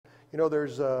You know,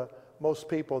 there's most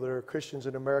people that are Christians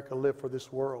in America live for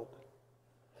this world.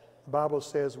 The Bible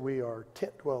says we are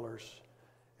tent dwellers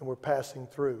and we're passing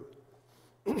through.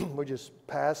 We're just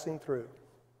passing through.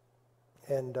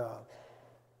 And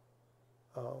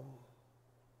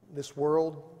this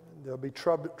world, there'll be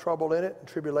trouble in it and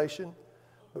tribulation,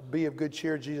 but be of good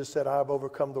cheer. Jesus said, I have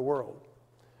overcome the world.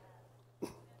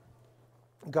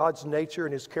 God's nature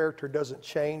and his character doesn't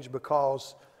change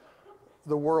because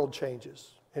the world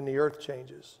changes and the earth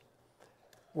changes.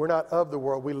 We're not of the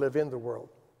world, we live in the world.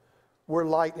 We're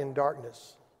light in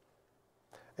darkness.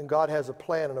 And God has a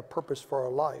plan and a purpose for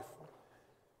our life.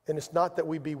 And it's not that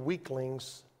we be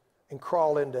weaklings and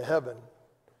crawl into heaven,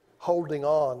 holding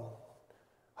on,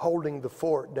 holding the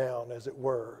fort down, as it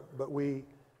were, but we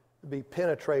be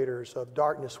penetrators of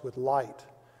darkness with light,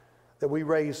 that we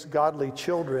raise godly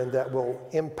children that will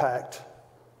impact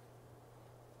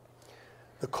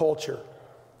the culture,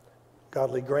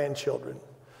 godly grandchildren.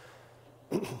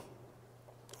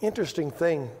 Interesting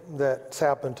thing that's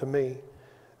happened to me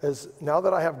is now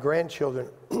that I have grandchildren,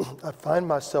 I find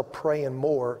myself praying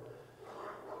more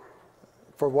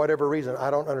for whatever reason.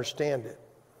 I don't understand it,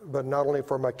 but not only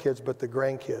for my kids, but the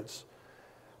grandkids.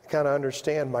 I kind of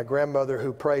understand my grandmother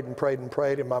who prayed and prayed and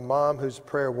prayed, and my mom who's a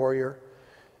prayer warrior,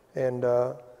 and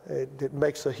it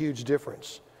makes a huge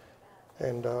difference.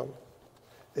 And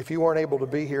if you weren't able to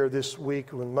be here this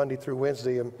week, Monday through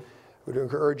Wednesday, I would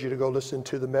encourage you to go listen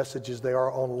to the messages. They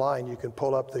are online. You can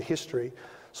pull up the history.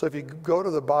 So if you go to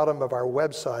the bottom of our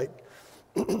website,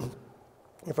 and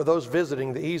for those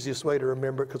visiting, the easiest way to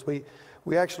remember it, because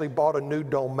we actually bought a new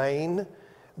domain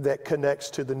that connects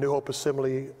to the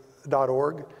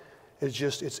newhopeassembly.org.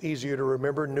 It's easier to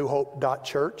remember,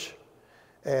 newhope.church.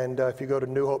 And if you go to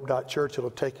newhope.church,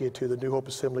 it'll take you to the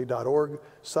newhopeassembly.org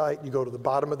site. You go to the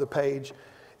bottom of the page,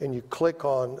 and you click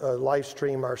on live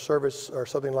stream our service or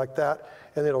something like that,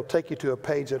 and it'll take you to a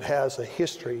page that has a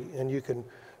history, and you can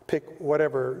pick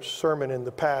whatever sermon in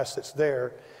the past that's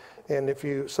there. And if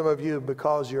some of you,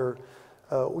 because you're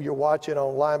watching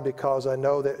online, because I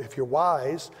know that if you're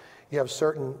wise, you have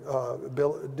certain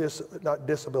not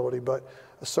disability, but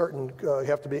a certain you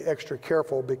have to be extra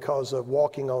careful because of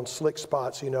walking on slick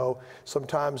spots.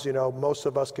 Sometimes most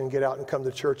of us can get out and come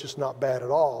to church. It's not bad at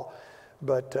all.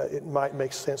 But it might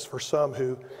make sense for some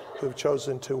who've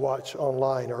chosen to watch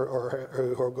online or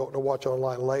who are going to watch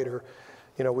online later.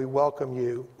 We welcome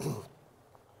you.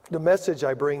 The message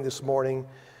I bring this morning,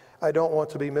 I don't want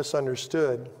to be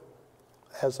misunderstood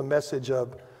as a message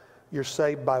of you're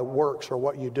saved by works or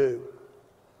what you do.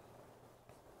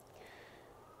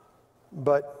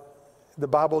 But the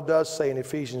Bible does say in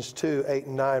Ephesians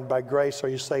 2:8-9, by grace are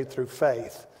you saved through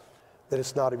faith, that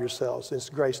it's not of yourselves. It's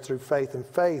grace through faith. And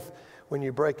faith, when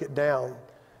you break it down,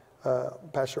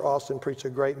 Pastor Austin preached a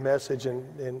great message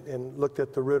and looked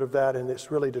at the root of that, and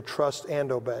it's really to trust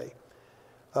and obey.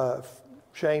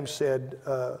 James said,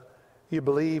 you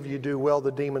believe, you do well,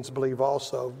 the demons believe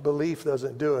also. Belief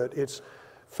doesn't do it. It's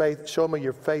faith. Show me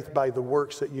your faith by the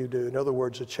works that you do. In other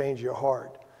words, to change your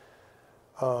heart.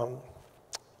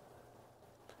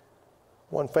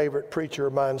 One favorite preacher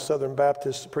of mine, Southern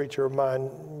Baptist preacher of mine,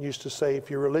 used to say, if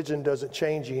your religion doesn't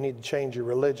change you, you need to change your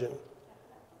religion.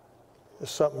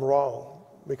 There's something wrong,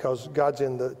 because God's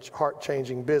in the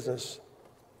heart-changing business.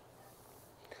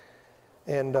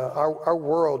 And our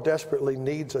world desperately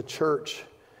needs a church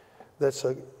that's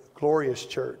a glorious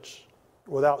church,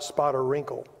 without spot or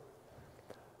wrinkle,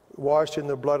 washed in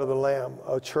the blood of the Lamb,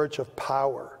 a church of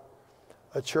power,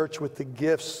 a church with the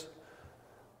gifts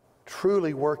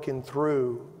truly working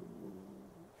through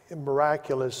in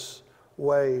miraculous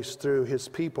ways through his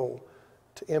people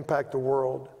to impact the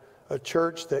world. A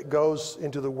church that goes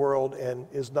into the world and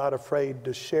is not afraid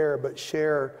to share, but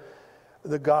share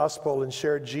the gospel and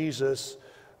share Jesus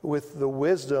with the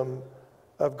wisdom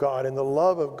of God and the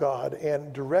love of God,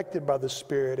 and directed by the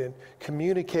Spirit, and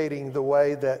communicating the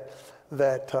way that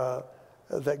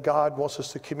God wants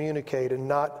us to communicate, and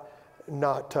not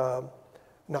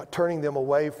turning them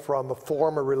away from a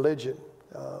form of religion.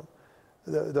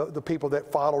 The people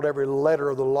that followed every letter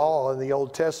of the law in the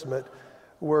Old Testament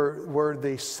were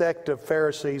the sect of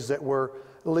Pharisees that were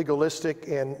legalistic,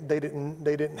 and they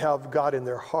didn't have God in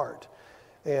their heart.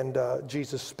 And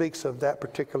Jesus speaks of that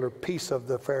particular piece of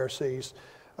the Pharisees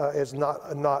as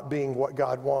not being what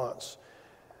God wants.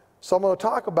 So I'm going to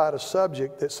talk about a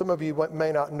subject that some of you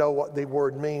may not know what the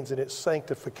word means, and it's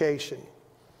sanctification.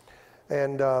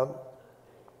 And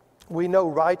we know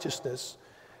righteousness.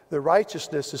 The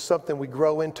righteousness is something we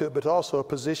grow into, but also a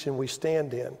position we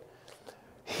stand in.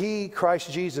 He,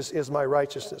 Christ Jesus, is my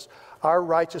righteousness. Our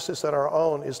righteousness on our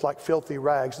own is like filthy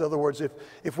rags. In other words,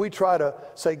 if we try to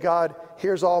say, God,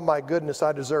 here's all my goodness,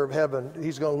 I deserve heaven,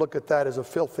 he's going to look at that as a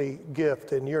filthy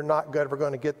gift, and you're not ever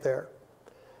going to get there.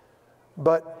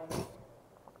 But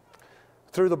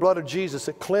through the blood of Jesus,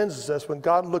 it cleanses us. When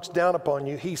God looks down upon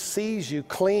you, he sees you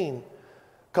clean,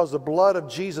 because the blood of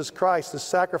Jesus Christ, the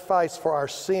sacrifice for our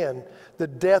sin, the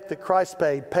death that Christ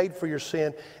paid for your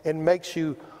sin, and makes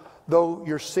you, though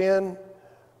your sin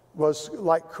was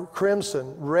like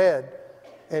crimson, red,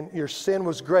 and your sin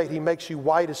was great, he makes you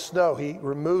white as snow. He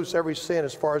removes every sin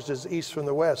as far as the east from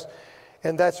the west.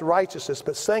 And that's righteousness.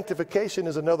 But sanctification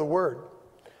is another word.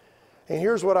 And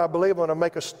here's what I believe. I'm going to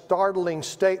make a startling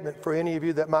statement for any of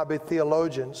you that might be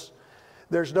theologians.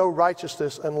 There's no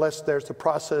righteousness unless there's the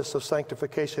process of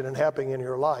sanctification and happening in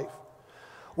your life.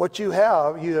 What you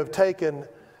have taken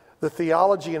the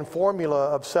theology and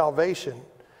formula of salvation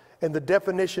and the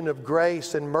definition of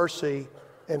grace and mercy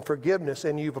and forgiveness,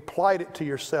 and you've applied it to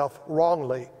yourself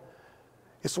wrongly.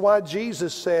 It's why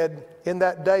Jesus said, in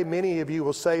that day, many of you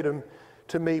will say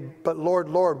to me, but Lord,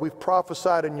 Lord, we've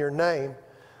prophesied in your name.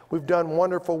 We've done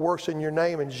wonderful works in your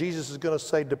name. And Jesus is going to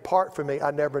say, depart from me,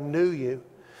 I never knew you.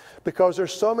 Because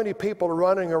there's so many people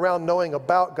running around knowing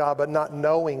about God, but not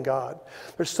knowing God.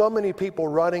 There's so many people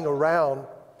running around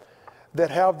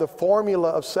that have the formula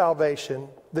of salvation,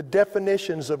 the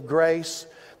definitions of grace,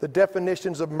 the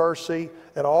definitions of mercy,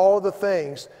 and all the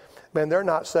things. Man, they're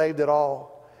not saved at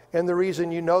all. And the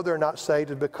reason you know they're not saved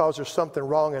is because there's something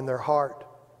wrong in their heart.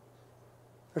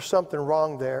 There's something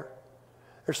wrong there.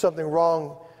 There's something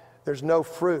wrong. There's no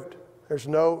fruit. There's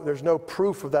no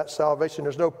proof of that salvation.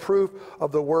 There's no proof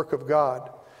of the work of God.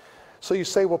 So you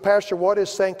say, well, Pastor, what is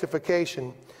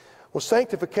sanctification? Well,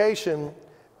 sanctification,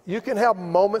 you can have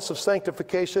moments of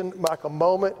sanctification, like a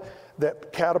moment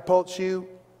that catapults you,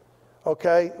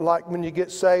 okay? Like when you get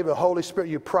saved, the Holy Spirit,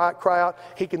 you cry out,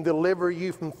 he can deliver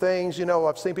you from things. You know,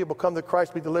 I've seen people come to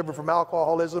Christ, be delivered from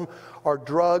alcoholism or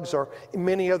drugs or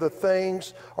many other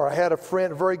things. Or I had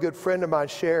a very good friend of mine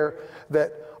share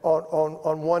that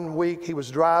on one week he was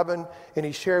driving, and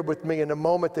he shared with me in a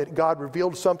moment that God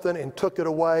revealed something and took it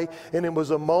away. And it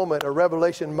was a moment, a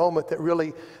revelation moment, that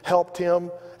really helped him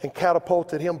and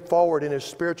catapulted him forward in his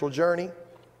spiritual journey.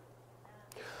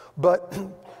 But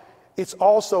it's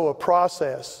also a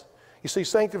process. You see,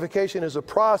 sanctification is a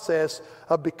process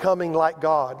of becoming like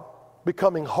God,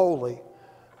 becoming holy.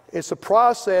 It's a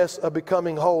process of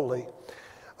becoming holy.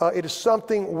 It is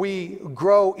something we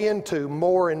grow into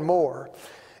more and more.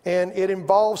 And it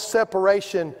involves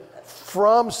separation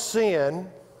from sin,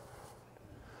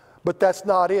 but that's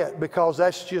not it, because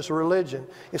that's just religion.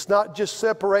 It's not just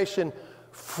separation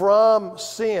from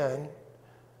sin,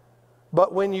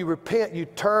 but when you repent, you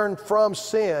turn from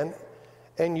sin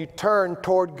and you turn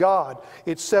toward God.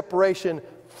 It's separation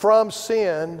from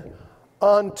sin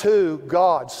unto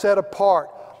God, set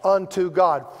apart unto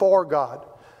God, for God.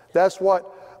 That's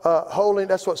what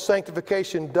that's what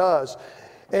sanctification does.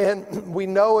 And we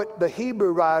know it, the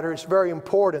Hebrew writer is very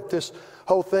important, this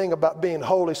whole thing about being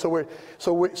holy. So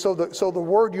the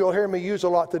word you'll hear me use a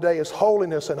lot today is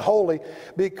holiness and holy,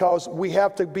 because we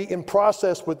have to be in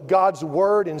process with God's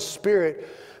word and spirit,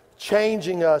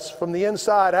 changing us from the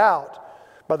inside out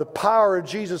by the power of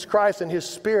Jesus Christ and his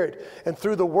spirit, and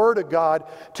through the word of God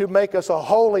to make us a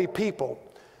holy people.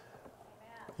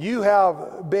 You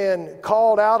have been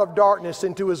called out of darkness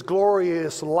into his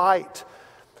glorious light.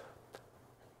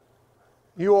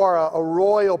 You are a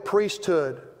royal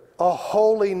priesthood, a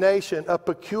holy nation, a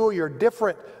peculiar,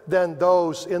 different than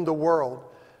those in the world.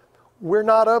 We're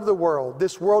not of the world.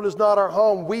 This world is not our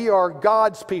home. We are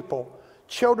God's people,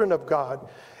 children of God.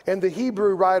 And the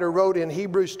Hebrew writer wrote in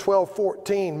Hebrews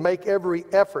 12:14, make every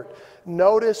effort.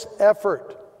 Notice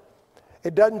effort.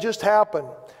 It doesn't just happen.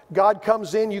 God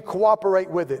comes in, you cooperate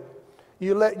with it.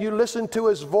 You listen to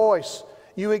his voice.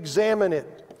 You examine it.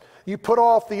 You put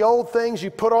off the old things,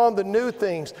 you put on the new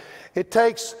things. It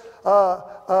takes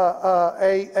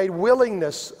a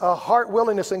willingness, a heart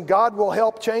willingness, and God will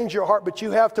help change your heart, but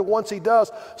you have to, once he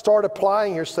does, start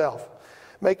applying yourself.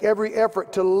 Make every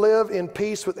effort to live in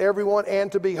peace with everyone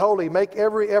and to be holy. Make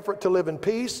every effort to live in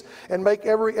peace and make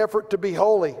every effort to be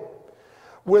holy.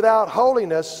 Without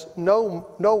holiness, no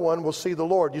one will see the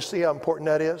Lord. You see how important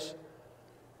that is?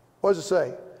 What does it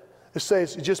say? It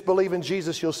says, just believe in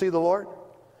Jesus, you'll see the Lord.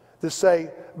 To say,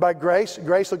 by grace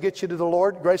will get you to the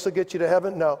Lord, grace will get you to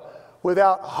heaven. No.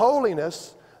 Without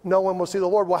holiness, no one will see the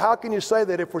Lord. Well, how can you say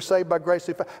that if we're saved by grace?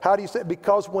 How do you say it?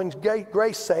 Because when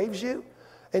grace saves you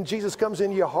and Jesus comes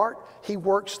into your heart, he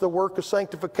works the work of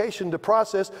sanctification, the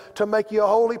process to make you a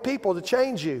holy people, to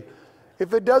change you.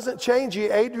 If it doesn't change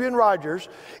you, Adrian Rogers,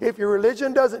 if your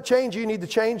religion doesn't change you, you need to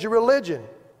change your religion.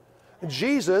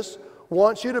 Jesus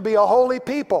wants you to be a holy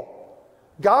people.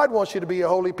 God wants you to be a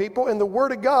holy people, and the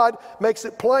Word of God makes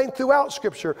it plain throughout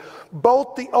Scripture,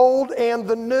 both the Old and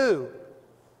the New.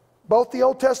 Both the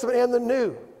Old Testament and the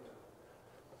New.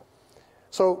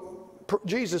 So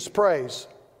Jesus prays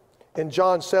in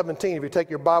John 17. If you take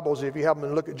your Bibles, if you have them,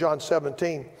 and look at John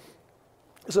 17.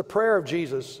 It's a prayer of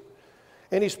Jesus.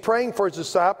 And he's praying for his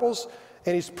disciples,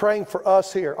 and he's praying for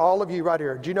us here, all of you right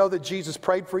here. Do you know that Jesus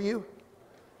prayed for you?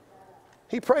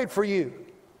 He prayed for you.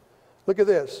 Look at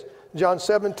this. John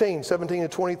 17 to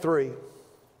 23.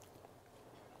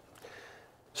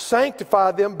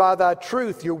 Sanctify them by thy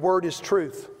truth. Your word is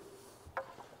truth.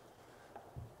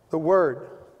 The word.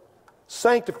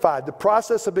 Sanctified. The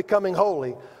process of becoming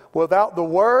holy. Without the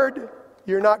word,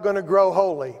 you're not going to grow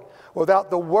holy. Without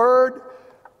the word,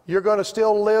 you're going to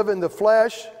still live in the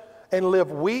flesh and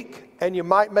live weak, and you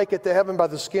might make it to heaven by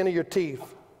the skin of your teeth.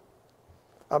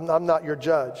 I'm not your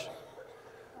judge.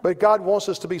 But God wants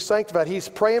us to be sanctified. He's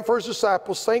praying for his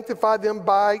disciples. Sanctify them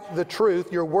by the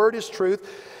truth. Your word is truth.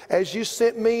 As you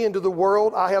sent me into the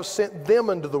world, I have sent them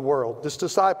into the world, his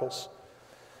disciples.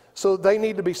 So they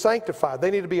need to be sanctified.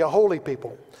 They need to be a holy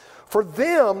people. For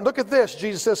them, look at this.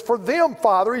 Jesus says, for them,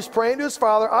 Father, he's praying to his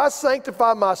Father, I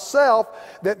sanctify myself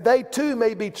that they too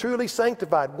may be truly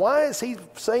sanctified. Why is he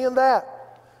saying that?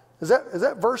 Is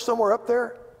that verse somewhere up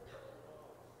there?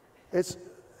 It's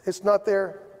not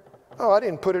there. Oh, I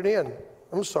didn't put it in.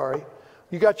 I'm sorry.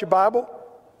 You got your Bible?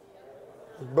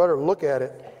 You better look at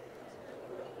it.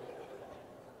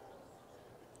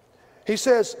 He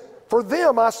says, for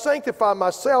them I sanctify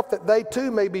myself that they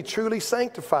too may be truly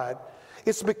sanctified.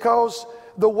 It's because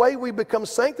the way we become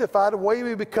sanctified, the way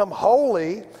we become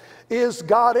holy is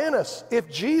God in us.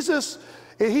 If Jesus,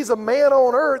 if he's a man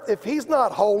on earth, if he's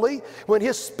not holy, when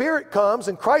his Spirit comes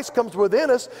and Christ comes within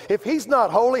us, if he's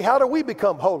not holy, how do we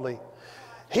become holy?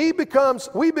 We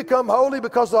become holy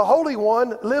because the Holy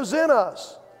One lives in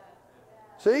us.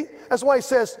 See? That's why he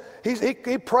says,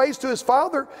 he prays to his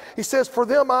Father. He says, for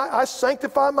them I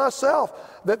sanctify myself,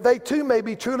 that they too may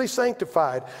be truly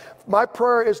sanctified. My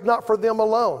prayer is not for them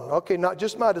alone. Okay, not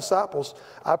just my disciples.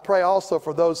 I pray also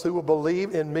for those who will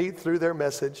believe in me through their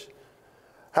message.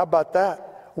 How about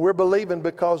that? We're believing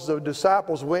because the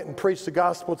disciples went and preached the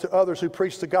gospel to others who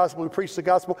preached the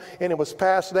gospel, and it was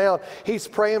passed down. He's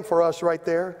praying for us right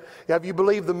there. Have you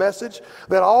believed the message?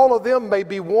 That all of them may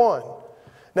be one.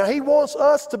 Now, he wants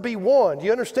us to be one. Do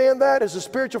you understand that as a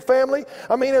spiritual family?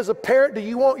 I mean, as a parent, do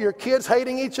you want your kids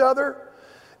hating each other?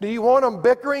 Do you want them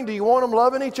bickering? Do you want them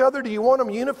loving each other? Do you want them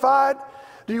unified?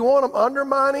 Do you want them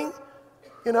undermining?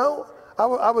 You know?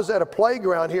 I was at a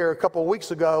playground here a couple of weeks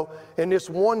ago, and this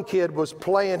one kid was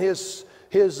playing his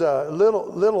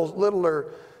littler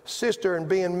sister and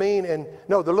being mean, and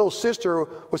no, the little sister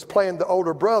was playing the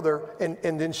older brother, and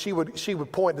then she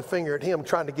would point the finger at him,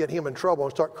 trying to get him in trouble,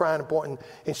 and start crying and pointing.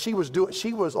 And she was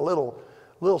a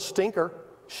little stinker.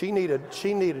 She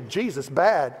needed Jesus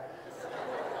bad.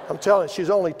 I'm telling you,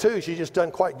 she's only 2. She just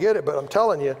doesn't quite get it, but I'm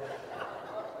telling you,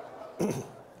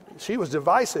 she was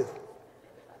divisive.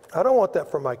 I don't want that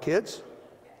for my kids.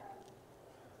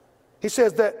 He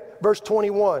says that, verse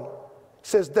 21,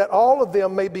 says that all of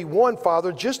them may be one,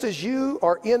 Father, just as you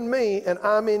are in me and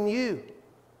I'm in you.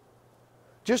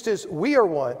 Just as we are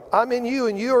one. I'm in you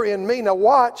and you are in me. Now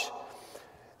watch.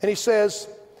 And he says,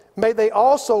 may they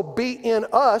also be in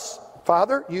us,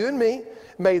 Father, you and me.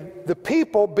 May the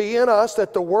people be in us,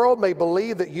 that the world may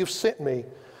believe that you've sent me.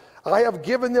 I have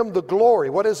given them the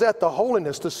glory. What is that? The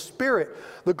holiness, the Spirit,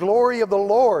 the glory of the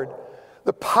Lord,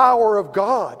 the power of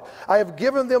God. I have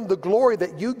given them the glory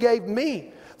that you gave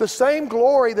me. The same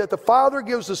glory that the Father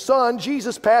gives the Son,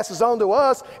 Jesus passes on to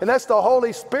us, and that's the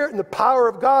Holy Spirit and the power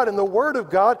of God and the Word of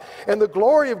God and the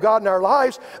glory of God in our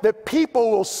lives, that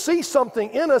people will see something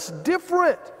in us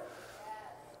different.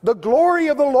 The glory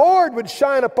of the Lord would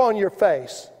shine upon your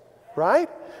face, right?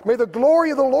 May the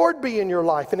glory of the Lord be in your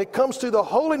life, and it comes through the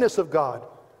holiness of God.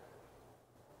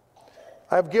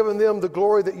 I have given them the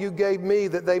glory that you gave me,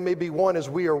 that they may be one as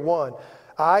we are one.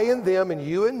 I and them and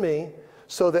you and me,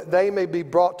 so that they may be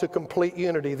brought to complete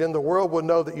unity. Then the world will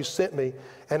know that you sent me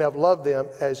and have loved them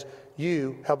as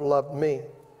you have loved me.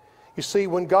 You see,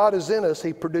 when God is in us,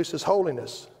 he produces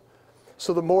holiness.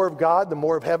 So the more of God, the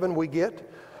more of heaven we get.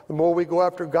 The more we go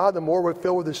after God, the more we're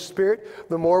filled with the Spirit,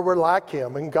 the more we're like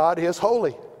him. And God is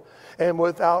holy. And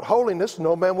without holiness,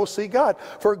 no man will see God.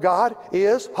 For God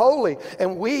is holy.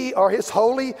 And we are his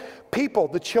holy people,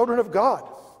 the children of God.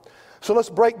 So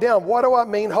let's break down. What do I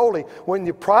mean holy? When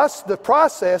the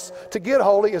process to get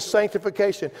holy is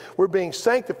sanctification. We're being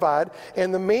sanctified,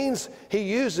 and the means he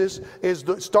uses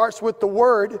starts with the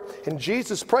word, and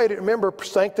Jesus prayed it. Remember,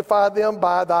 sanctify them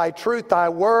by thy truth. Thy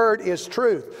word is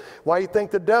truth. Why do you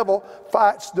think the devil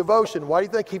fights devotion? Why do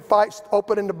you think he fights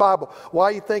opening the Bible?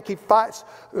 Why do you think he fights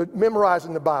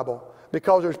memorizing the Bible?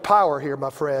 Because there's power here,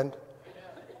 my friend.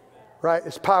 Right?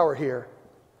 There's power here.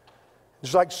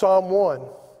 It's like Psalm 1.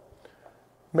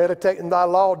 Meditate in thy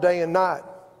law day and night.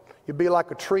 You'll be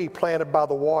like a tree planted by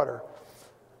the water.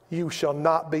 You shall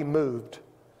not be moved.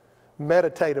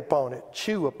 Meditate upon it.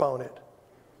 Chew upon it.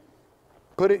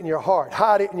 Put it in your heart.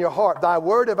 Hide it in your heart. Thy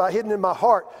word have I hidden in my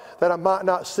heart that I might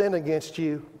not sin against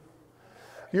you.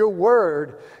 Your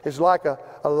word is like a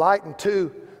light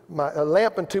unto a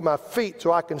lamp unto my feet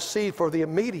so I can see for the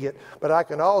immediate, but I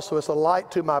can also, it's a light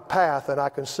to my path and I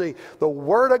can see. The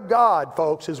Word of God,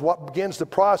 folks, is what begins the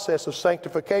process of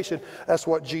sanctification. That's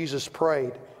what Jesus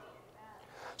prayed.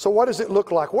 So what does it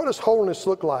look like? What does holiness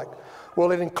look like?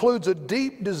 Well, it includes a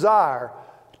deep desire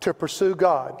to pursue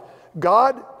God.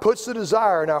 God puts the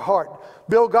desire in our heart.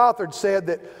 Bill Gothard said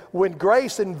that when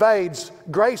grace invades,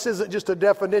 grace isn't just a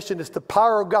definition, it's the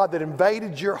power of God that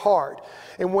invaded your heart.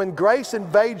 And when grace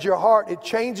invades your heart, it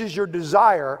changes your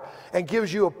desire and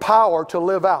gives you a power to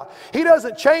live out. He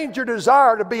doesn't change your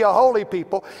desire to be a holy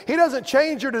people. He doesn't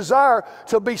change your desire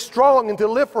to be strong and to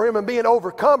live for Him and be an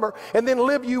overcomer and then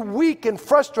live you weak and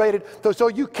frustrated so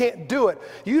you can't do it.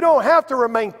 You don't have to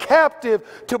remain captive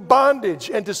to bondage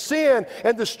and to sin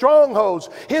and the strongholds.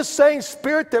 His same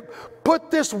Spirit that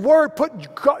put this word, put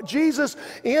Jesus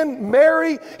in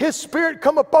Mary, His Spirit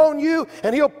come upon you,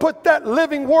 and He'll put that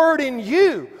living word in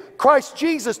you. Christ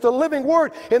Jesus, the living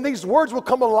word, and these words will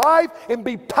come alive and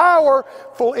be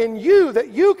powerful in you, that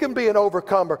you can be an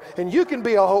overcomer and you can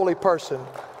be a holy person.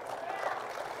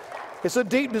 It's a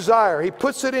deep desire. He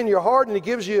puts it in your heart and He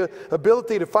gives you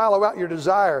ability to follow out your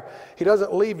desire. He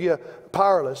doesn't leave you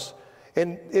powerless.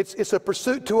 And it's a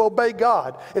pursuit to obey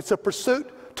God. It's a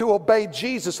pursuit to obey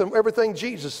Jesus and everything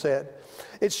Jesus said.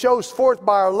 It shows forth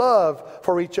by our love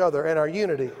for each other and our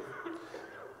unity.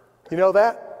 You know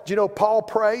that? Do you know Paul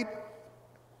prayed?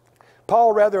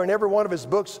 Paul, rather, in every one of his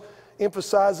books,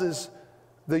 emphasizes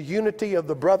the unity of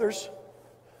the brothers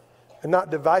and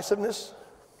not divisiveness.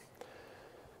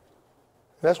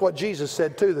 And that's what Jesus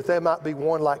said too, that they might be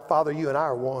one like Father, you and I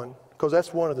are one. Because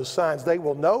that's one of the signs. They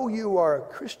will know you are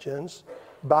Christians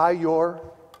by your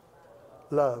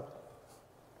love.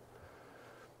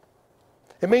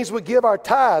 It means we give our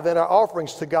tithe and our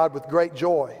offerings to God with great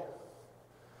joy.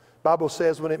 The Bible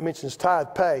says when it mentions tithe,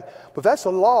 pay. But that's a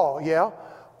law, yeah,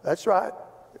 that's right.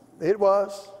 It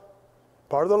was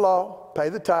part of the law, pay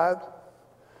the tithe.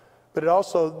 But it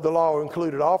also, the law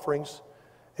included offerings.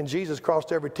 And Jesus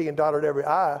crossed every T and dotted every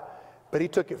I. But He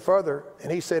took it further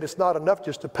and He said it's not enough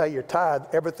just to pay your tithe.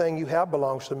 Everything you have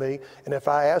belongs to me. And if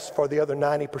I ask for the other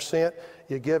 90%,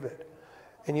 you give it.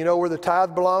 And you know where the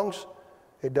tithe belongs?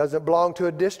 It doesn't belong to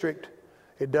a district.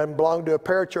 It doesn't belong to a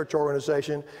parachurch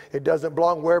organization. It doesn't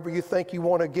belong wherever you think you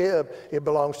want to give. It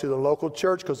belongs to the local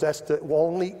church, because that's the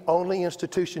only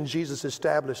institution Jesus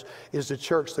established is the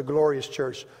church, the glorious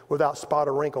church, without spot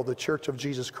or wrinkle, the church of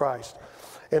Jesus Christ.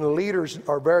 And leaders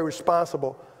are very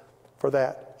responsible for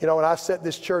that. You know, when I set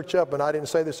this church up, and I didn't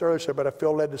say this earlier, but I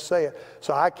feel led to say it,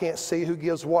 so I can't see who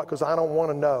gives what because I don't want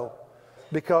to know.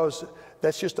 Because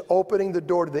that's just opening the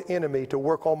door to the enemy to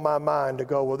work on my mind to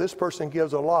go, well, this person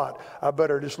gives a lot. I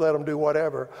better just let them do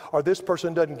whatever. Or this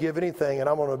person doesn't give anything and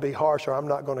I'm going to be harsh or I'm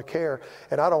not going to care.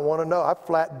 And I don't want to know. I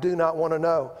flat do not want to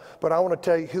know. But I want to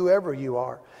tell you, whoever you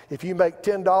are, if you make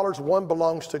 $10, one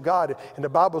belongs to God. And the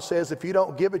Bible says if you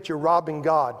don't give it, you're robbing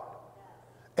God.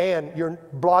 And you're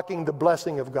blocking the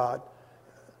blessing of God.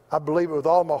 I believe it with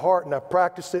all my heart and I've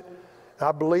practiced it.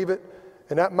 I believe it.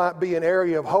 And that might be an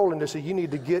area of holiness that you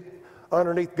need to get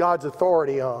underneath God's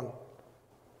authority on.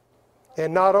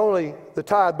 And not only the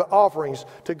tithe, but offerings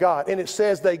to God. And it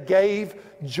says they gave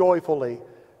joyfully.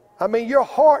 I mean, your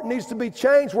heart needs to be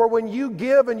changed where when you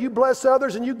give and you bless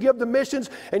others and you give the missions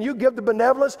and you give the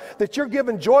benevolence, that you're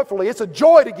giving joyfully. It's a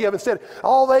joy to give instead of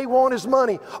all they want is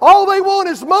money. All they want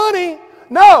is money.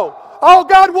 No, all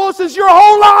God wants is your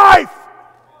whole life.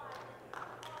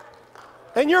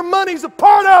 And your money's a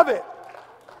part of it.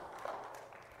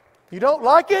 You don't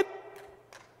like it?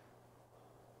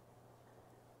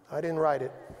 I didn't write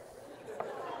it.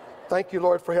 Thank you,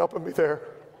 Lord, for helping me there.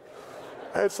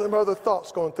 I had some other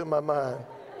thoughts going through my mind.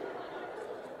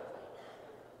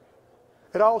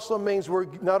 It also means we're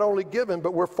not only giving,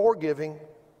 but we're forgiving.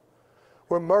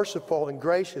 We're merciful and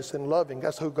gracious and loving.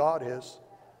 That's who God is.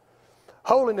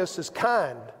 Holiness is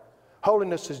kind.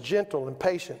 Holiness is gentle and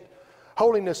patient.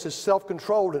 Holiness is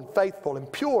self-controlled and faithful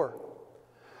and pure.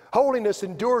 Holiness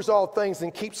endures all things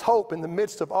and keeps hope in the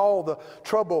midst of all the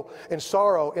trouble and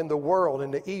sorrow in the world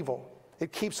and the evil.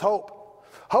 It keeps hope.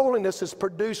 Holiness is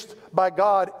produced by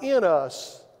God in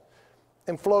us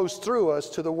and flows through us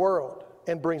to the world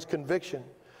and brings conviction.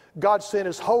 God sent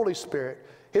His Holy Spirit.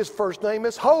 His first name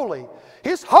is Holy.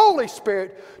 His Holy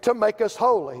Spirit to make us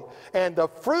holy. And the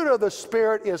fruit of the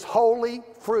Spirit is holy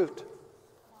fruit.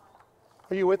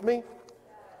 Are you with me?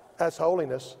 That's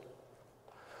holiness.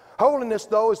 Holiness,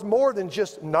 though, is more than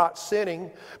just not sinning,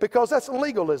 because that's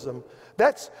legalism.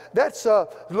 That's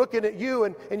looking at you,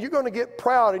 and you're going to get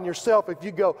proud in yourself if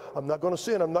you go, I'm not going to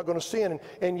sin, I'm not going to sin.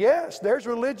 And yes, there's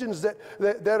religions that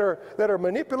are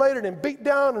manipulated and beat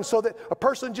down, and so that a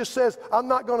person just says, I'm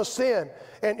not going to sin.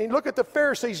 And look at the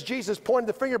Pharisees. Jesus pointed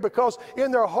the finger because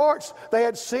in their hearts they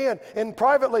had sinned, and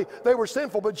privately they were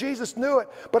sinful, but Jesus knew it.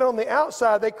 But on the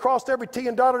outside, they crossed every T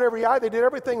and dotted every I. They did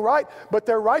everything right, but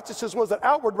their righteousness was an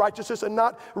outward righteousness and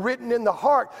not written in the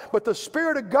heart. But the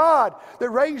Spirit of God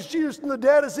that raised Jesus from the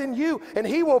dead is in you, and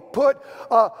He will put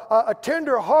a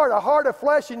tender heart, a heart of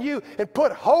flesh in you, and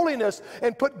put holiness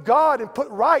and put God and put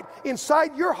right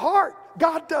inside your heart.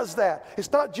 God does that.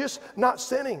 It's not just not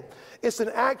sinning. It's an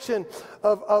action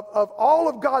of all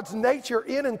of God's nature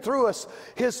in and through us,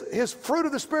 His fruit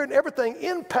of the Spirit and everything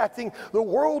impacting the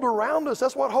world around us.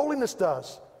 That's what holiness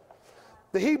does.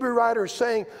 The Hebrew writer is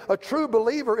saying a true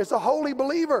believer is a holy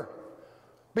believer.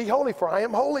 Be holy, for I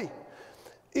am holy.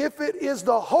 If it is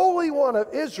the Holy One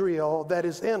of Israel that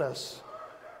is in us,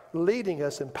 leading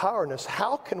us, empowering us,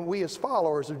 how can we as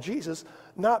followers of Jesus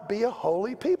not be a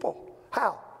holy people?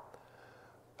 How?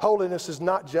 Holiness is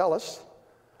not jealous.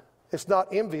 It's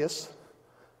not envious.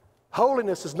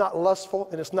 Holiness is not lustful,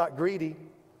 and it's not greedy.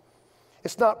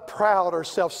 It's not proud or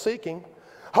self-seeking.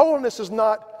 Holiness is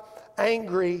not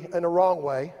angry in a wrong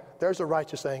way. There's a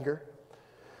righteous anger.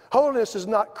 Holiness is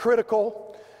not critical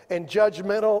and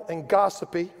judgmental and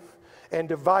gossipy and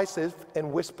divisive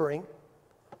and whispering.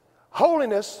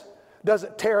 Holiness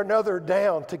doesn't tear another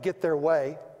down to get their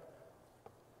way.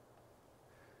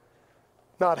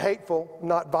 Not hateful,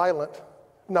 not violent,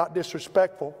 not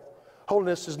disrespectful.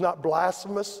 Holiness is not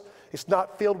blasphemous. It's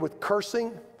not filled with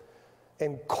cursing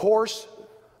and coarse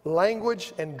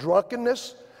language and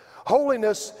drunkenness.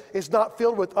 Holiness is not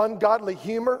filled with ungodly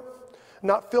humor,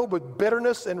 not filled with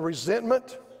bitterness and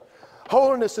resentment.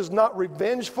 Holiness is not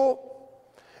revengeful,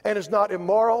 and it's not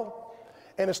immoral,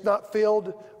 and it's not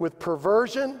filled with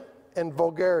perversion and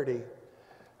vulgarity.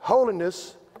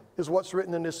 Holiness is what's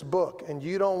written in this book, and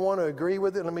you don't want to agree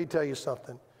with it. Let me tell you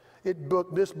something.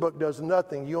 This book does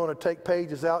nothing. You want to take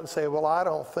pages out and say, well, I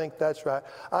don't think that's right.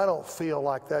 I don't feel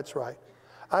like that's right.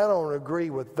 I don't agree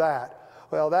with that.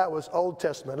 Well, that was Old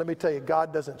Testament. Let me tell you,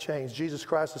 God doesn't change. Jesus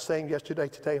Christ is the same yesterday,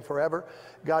 today, and forever.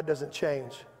 God doesn't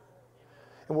change.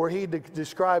 And where He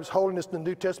describes holiness in the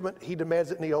New Testament, He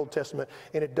demands it in the Old Testament,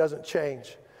 and it doesn't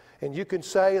change. And you can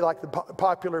say, like the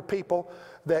popular people,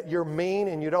 that you're mean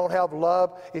and you don't have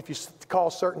love if you call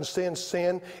certain sins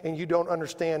sin and you don't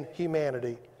understand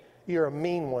humanity. You're a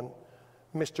mean one,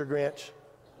 Mr. Grinch.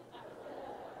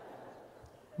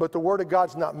 But the Word of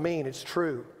God's not mean, it's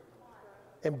true.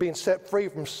 And being set free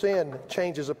from sin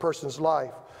changes a person's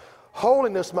life.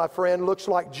 Holiness, my friend, looks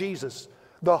like Jesus,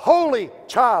 the holy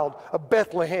child of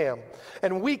Bethlehem.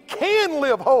 And we can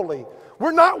live holy.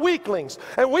 We're not weaklings.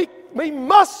 And we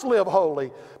must live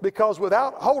holy, because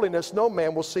without holiness, no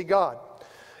man will see God.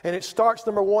 And it starts,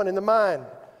 number one, in the mind.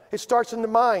 It starts in the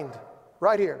mind,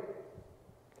 right here.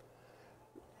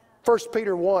 1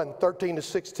 Peter 1, 13 to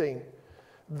 16.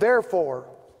 Therefore,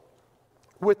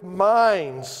 with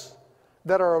minds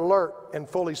that are alert and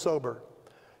fully sober.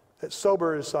 That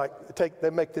sober is like, they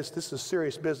make this is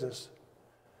serious business.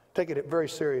 Taking it very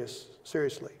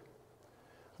seriously.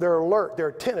 They're alert, they're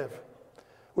attentive.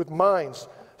 With minds,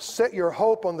 set your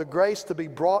hope on the grace to be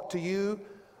brought to you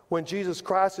when Jesus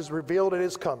Christ is revealed at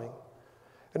His coming.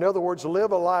 In other words,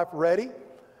 live a life ready.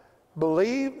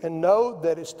 Believe and know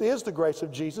that it is the grace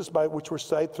of Jesus by which we're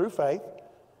saved through faith.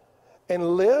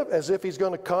 And live as if He's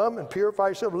going to come and purify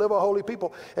yourself. Live a holy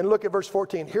people. And look at verse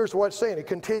 14. Here's what it's saying. It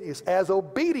continues. As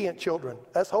obedient children.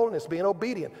 That's holiness, being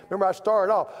obedient. Remember, I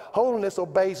started off. Holiness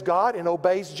obeys God and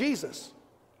obeys Jesus.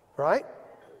 Right?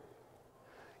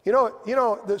 You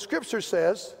know, the Scripture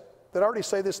says, that I already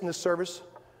say this in this service,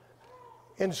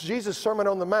 in Jesus' Sermon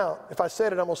on the Mount. If I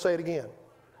said it, I'm going to say it again.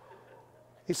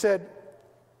 He said,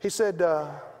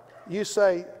 you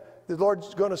say, the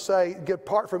Lord's going to say, get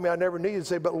apart from me, I never knew you. To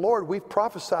say, but Lord, we've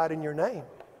prophesied in your name.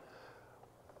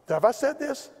 Have I said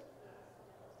this?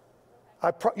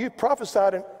 You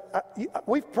prophesied,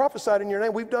 we've prophesied in your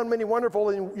name. We've done many wonderful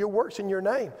in your works in your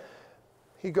name.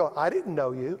 He'd go, I didn't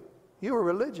know you. You were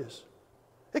religious.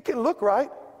 It can look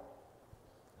right.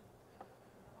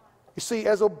 You see,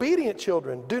 as obedient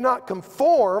children, do not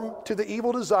conform to the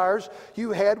evil desires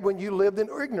you had when you lived in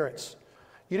ignorance.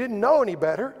 You didn't know any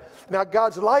better. Now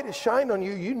God's light has shined on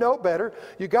you. You know better.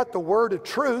 You got the word of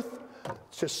truth.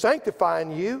 It's just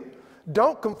sanctifying you.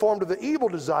 Don't conform to the evil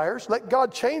desires. Let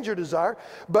God change your desire.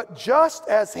 But just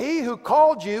as he who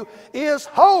called you is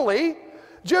holy,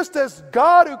 just as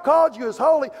God who called you is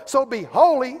holy, so be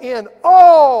holy in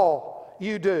all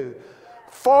you do.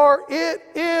 For it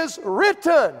is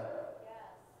written,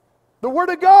 the Word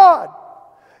of God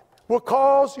will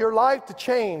cause your life to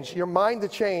change, your mind to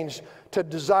change, to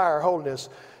desire holiness.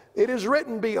 It is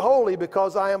written, be holy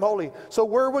because I am holy. So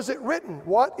where was it written?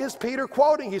 What is Peter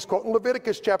quoting? He's quoting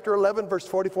Leviticus chapter 11, verse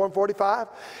 44 and 45.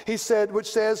 He said, which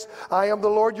says, I am the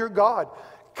Lord your God.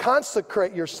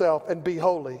 Consecrate yourself and be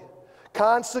holy.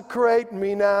 Consecrate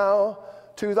me now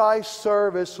to thy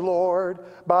service, Lord,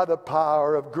 by the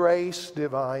power of grace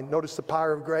divine. Notice the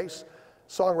power of grace.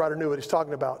 Songwriter knew what he's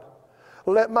talking about.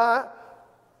 Well,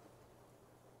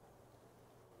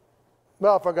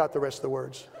 I forgot the rest of the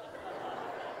words.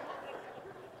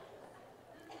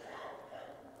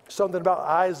 Something about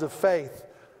eyes of faith,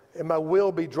 and my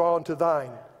will be drawn to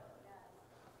thine.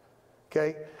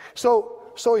 Okay? So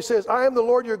he says, I am the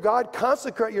Lord your God.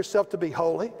 Consecrate yourself to be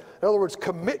holy. In other words,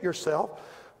 commit yourself.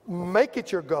 Make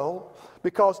it your goal,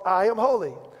 because I am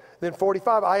holy. Then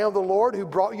 45, I am the Lord who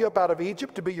brought you up out of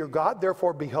Egypt to be your God.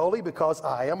 Therefore be holy, because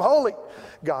I am holy.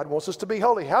 God wants us to be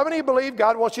holy. How many believe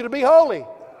God wants you to be holy?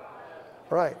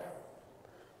 Right.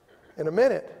 In a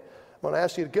minute, I'm going to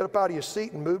ask you to get up out of your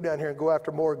seat and move down here and go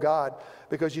after more of God,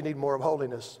 because you need more of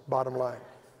holiness, bottom line.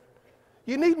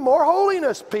 You need more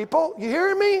holiness, people. You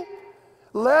hearing me?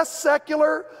 Less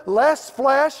secular, less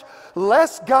flesh,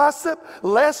 less gossip,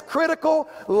 less critical,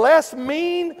 less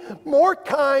mean, more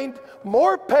kind,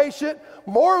 more patient,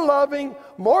 more loving,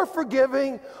 more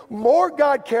forgiving, more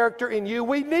God character in you.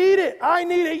 We need it. I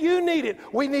need it. You need it.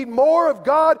 We need more of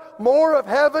God, more of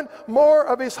heaven, more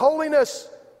of His holiness.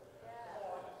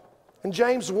 In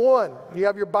James 1, you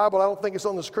have your Bible, I don't think it's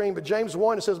on the screen, but James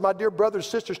 1, it says, my dear brothers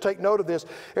and sisters, take note of this.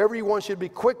 Everyone should be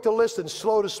quick to listen,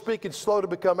 slow to speak, and slow to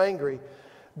become angry.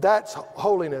 That's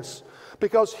holiness.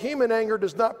 Because human anger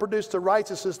does not produce the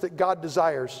righteousness that God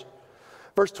desires.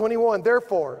 Verse 21,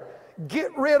 therefore,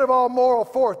 get rid of all moral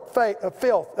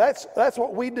filth. That's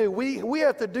what we do. We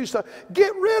have to do something.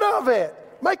 Get rid of it.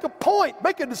 Make a point.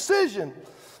 Make a decision.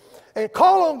 And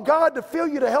call on God to fill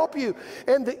you, to help you.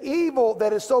 And the evil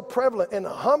that is so prevalent, and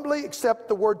humbly accept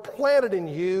the word planted in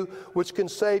you, which can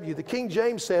save you. The King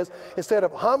James says, instead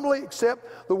of humbly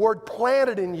accept the word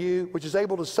planted in you, which is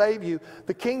able to save you,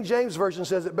 the King James Version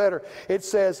says it better. It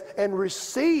says, and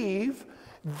receive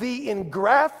the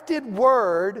engrafted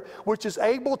word, which is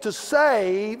able to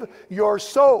save your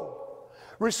soul.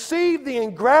 Receive the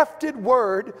engrafted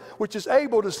word, which is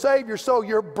able to save your soul.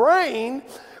 Your brain,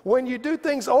 when you do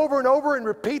things over and over and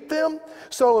repeat them,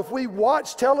 so if we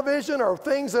watch television or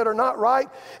things that are not right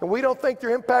and we don't think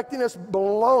they're impacting us,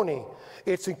 baloney.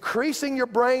 It's increasing your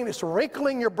brain, it's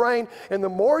wrinkling your brain, and the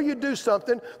more you do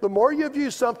something, the more you view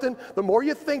something, the more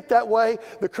you think that way,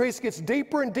 the crease gets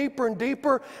deeper and deeper and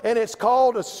deeper, and it's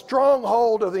called a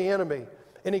stronghold of the enemy.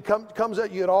 And he comes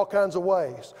at you in all kinds of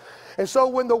ways. And so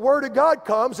when the Word of God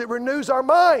comes, it renews our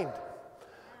mind,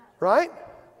 right?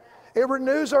 It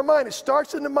renews our mind. It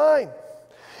starts in the mind.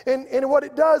 And what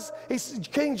it does,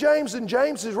 King James, and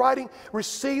James is writing,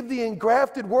 receive the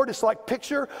engrafted word. It's like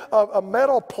picture of a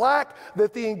metal plaque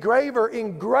that the engraver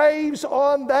engraves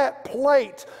on that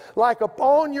plate, like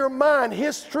upon your mind,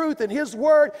 His truth and His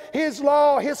word, His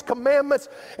law, His commandments,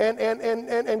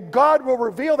 and God will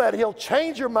reveal that. He'll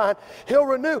change your mind. He'll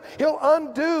renew. He'll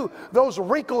undo those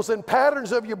wrinkles and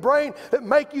patterns of your brain that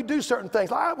make you do certain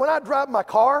things. When I drive my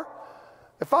car,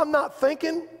 if I'm not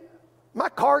thinking, my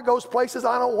car goes places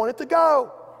I don't want it to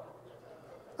go.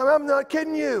 I mean, I'm not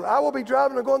kidding you. I will be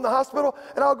driving and going to the hospital,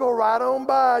 and I'll go right on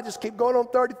by. I just keep going on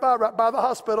 35 right by the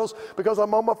hospitals because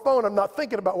I'm on my phone. I'm not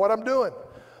thinking about what I'm doing.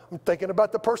 I'm thinking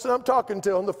about the person I'm talking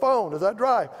to on the phone as I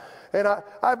drive. And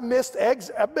I've missed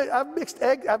exits,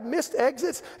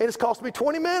 and it's cost me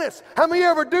 20 minutes. How many of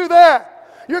you ever do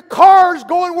that? Your car's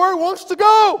going where it wants to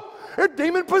go. You're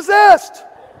demon possessed.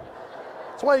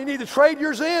 That's why you need to trade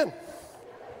yours in.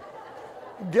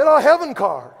 Get a heaven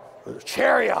car, a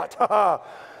chariot.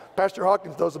 Pastor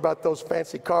Hawkins knows about those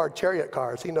fancy chariot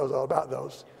cars. He knows all about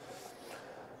those.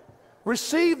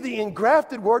 Receive the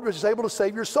engrafted word which is able to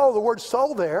save your soul. The word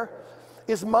soul there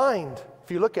is mind,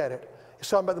 if you look at it. It's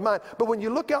talking about the mind. But when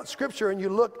you look out Scripture and you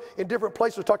look in different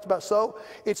places where it talks about soul,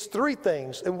 it's three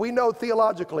things. And we know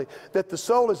theologically that the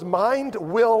soul is mind,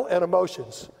 will, and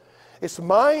emotions. It's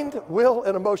mind, will,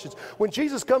 and emotions. When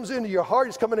Jesus comes into your heart,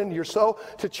 he's coming into your soul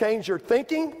to change your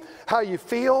thinking, how you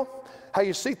feel, how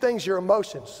you see things, your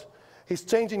emotions. He's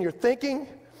changing your thinking,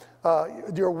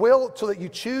 your will so that you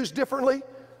choose differently,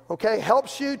 okay?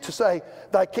 Helps you to say,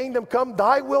 thy kingdom come,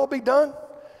 thy will be done.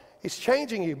 He's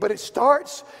changing you, but it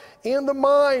starts in the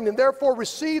mind, and therefore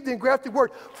receive the engrafted word.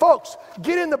 Folks,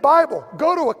 get in the Bible.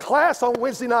 Go to a class on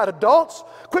Wednesday night, adults.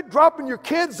 Quit dropping your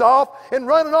kids off and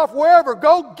running off wherever.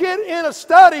 Go get in a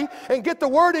study and get the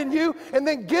word in you, and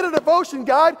then get a devotion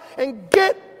guide and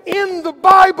get in the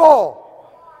Bible.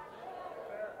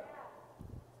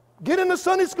 Get in the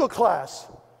Sunday school class.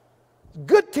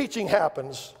 Good teaching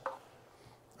happens.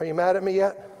 Are you mad at me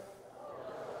yet?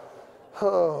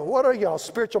 What are y'all,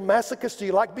 spiritual masochists? Do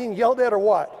you like being yelled at or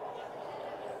what?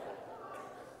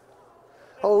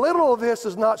 A little of this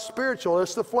is not spiritual,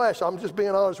 it's the flesh. I'm just being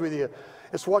honest with you.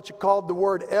 It's what you called the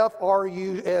word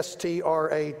frustrated.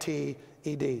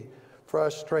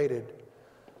 Frustrated.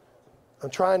 I'm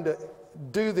trying to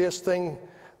do this thing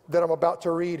that I'm about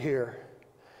to read here.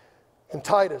 In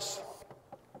Titus,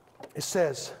 it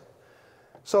says,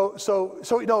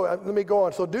 let me go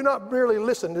on. So do not merely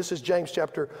listen. This is James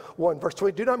chapter 1, verse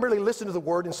 20. Do not merely listen to the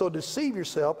word and so deceive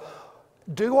yourself.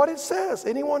 Do what it says.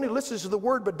 Anyone who listens to the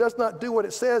word but does not do what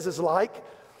it says is like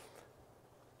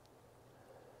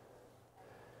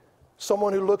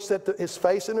someone who looks at his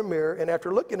face in a mirror, and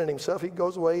after looking at himself, he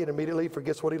goes away and immediately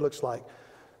forgets what he looks like.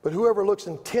 But whoever looks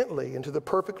intently into the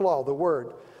perfect law, the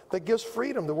word, that gives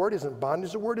freedom. The word isn't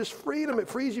bondage. The word is freedom. It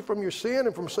frees you from your sin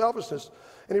and from selfishness,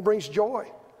 and it brings joy.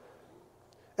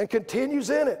 And continues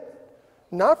in it.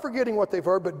 Not forgetting what they've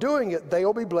heard, but doing it, they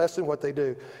will be blessed in what they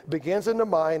do. It begins in the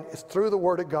mind. It's through the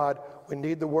word of God. We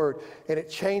need the word. And it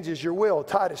changes your will.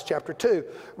 Titus chapter 2,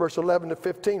 verse 11 to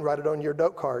 15. Write it on your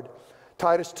note card.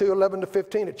 Titus 2, 11 to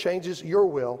 15. It changes your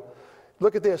will.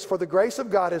 Look at this. For the grace of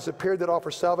God has appeared that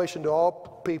offers salvation to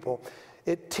all people.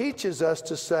 It teaches us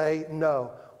to say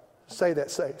no. Say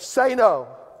that. Say no.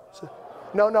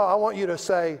 No, I want you to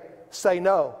say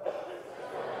no.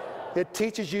 It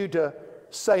teaches you to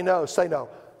say no. Say no.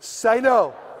 Say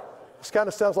no. This kind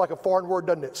of sounds like a foreign word,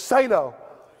 doesn't it? Say no.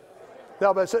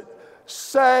 Now, but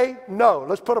say no.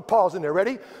 Let's put a pause in there.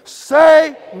 Ready?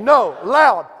 Say no.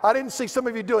 Loud. I didn't see some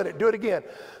of you doing it. Do it again.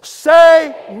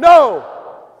 Say no.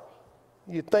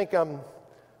 You'd think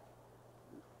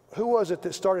who was it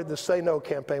that started the Say No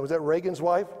campaign? Was that Reagan's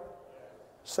wife?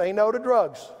 Say no to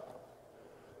drugs.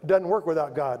 It doesn't work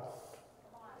without God.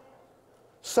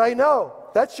 Say no.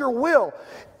 That's your will.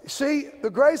 See, the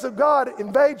grace of God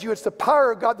invades you. It's the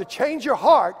power of God to change your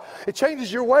heart. It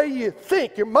changes your way you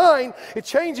think, your mind. It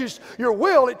changes your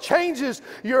will. It changes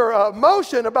your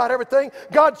emotion about everything.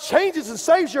 God changes and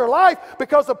saves your life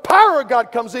because the power of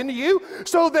God comes into you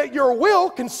so that your will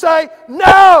can say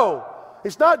no.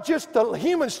 It's not just the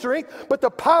human strength, but the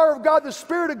power of God, the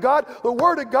Spirit of God, the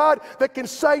Word of God that can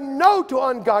say no to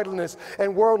ungodliness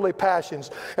and worldly passions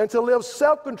and to live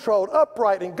self-controlled,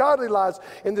 upright, and godly lives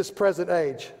in this present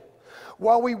age.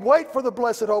 While we wait for the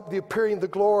blessed hope, the appearing of the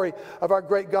glory of our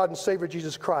great God and Savior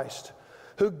Jesus Christ,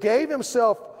 who gave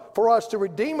himself for us to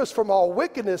redeem us from all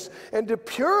wickedness and to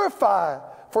purify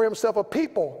for himself a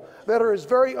people that are his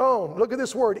very own. Look at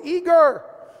this word, eager.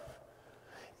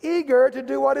 Eager to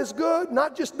do what is good,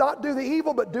 not just not do the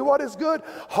evil, but do what is good.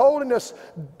 Holiness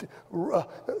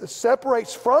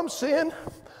separates from sin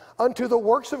unto the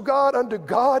works of God, unto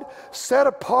God, set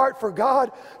apart for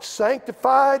God,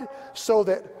 sanctified so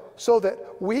that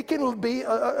we can be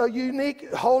a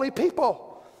unique, holy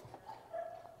people.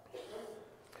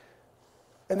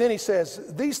 And then he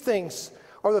says, these things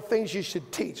are the things you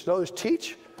should teach. Notice,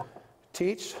 teach,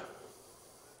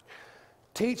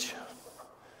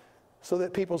 so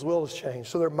that people's will is changed,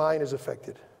 so their mind is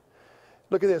affected.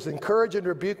 Look at this. Encourage and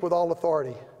rebuke with all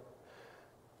authority.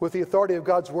 With the authority of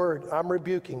God's word, I'm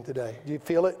rebuking today. Do you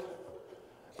feel it?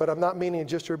 But I'm not meaning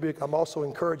just to rebuke. I'm also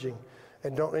encouraging.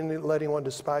 And don't let anyone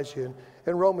despise you.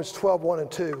 In Romans 12, 1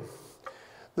 and 2,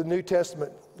 the New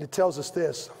Testament, it tells us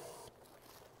this.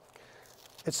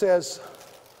 It says,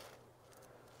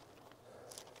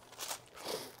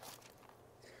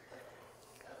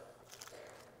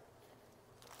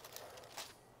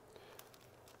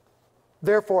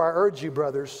 therefore, I urge you,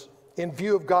 brothers, in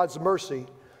view of God's mercy,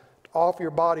 to offer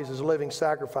your bodies as living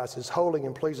sacrifices, holy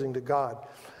and pleasing to God.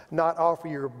 Not offer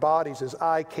your bodies as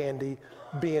eye candy,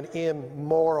 being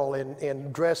immoral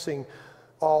and dressing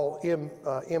all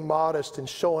immodest and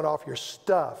showing off your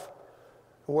stuff.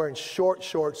 Wearing short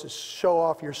shorts that show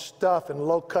off your stuff and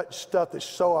low-cut stuff that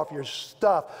show off your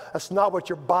stuff. That's not what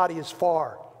your body is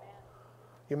for.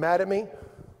 You mad at me?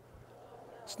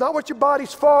 It's not what your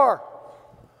body's for.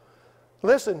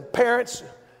 Listen, parents,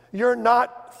 you're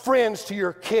not friends to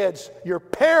your kids. You're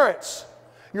parents.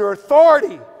 You're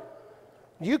authority.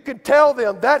 You can tell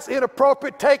them that's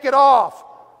inappropriate, take it off.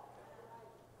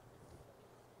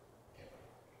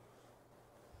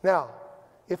 Now,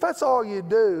 if that's all you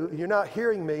do, you're not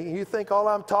hearing me, and you think all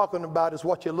I'm talking about is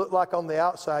what you look like on the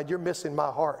outside, you're missing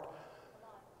my heart.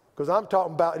 Because I'm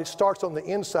talking about it starts on the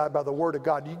inside by the Word of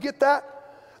God. Do you get that?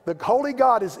 The Holy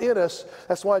God is in us.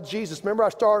 That's why Jesus, remember I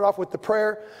started off with the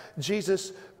prayer?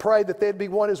 Jesus prayed that they'd be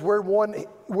one as we're one.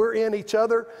 We're in each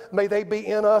other. May they be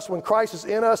in us. When Christ is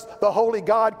in us, the Holy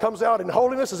God comes out in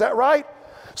holiness. Is that right?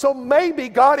 So maybe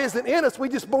God isn't in us. We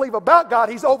just believe about God.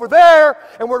 He's over there,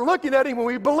 and we're looking at Him, and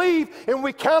we believe, and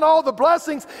we count all the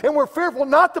blessings, and we're fearful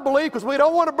not to believe because we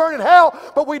don't want to burn in hell,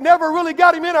 but we never really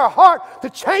got Him in our heart to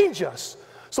change us.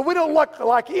 So we don't look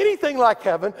like anything like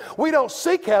heaven. We don't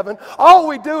seek heaven. All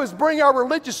we do is bring our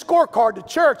religious scorecard to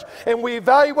church, and we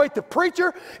evaluate the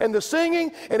preacher and the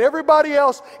singing and everybody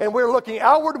else, and we're looking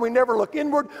outward. We never look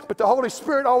inward, but the Holy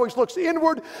Spirit always looks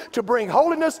inward to bring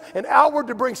holiness and outward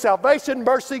to bring salvation,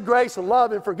 mercy, grace, and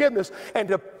love and forgiveness, and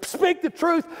to speak the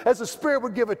truth as the Spirit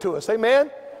would give it to us. Amen?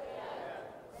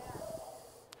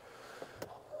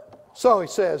 So he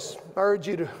says, I urge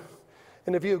you to,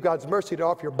 in the view of God's mercy, to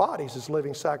offer your bodies as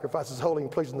living sacrifices, holy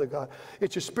and pleasing to God.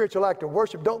 It's your spiritual act of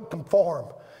worship. Don't conform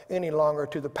any longer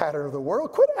to the pattern of the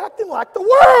world. Quit acting like the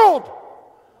world.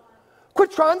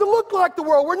 Quit trying to look like the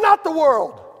world. We're not the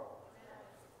world.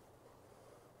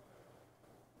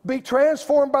 Be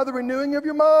transformed by the renewing of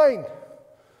your mind.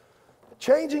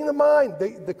 Changing the mind.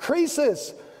 The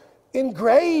creases.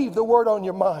 Engrave the word on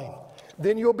your mind.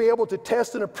 Then you'll be able to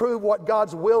test and approve what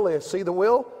God's will is. See the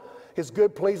will? His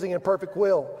good, pleasing, and perfect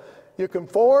will. You're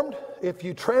conformed. If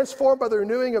you transform by the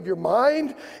renewing of your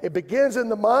mind, it begins in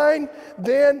the mind,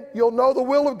 then you'll know the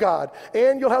will of God,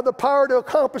 and you'll have the power to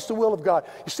accomplish the will of God.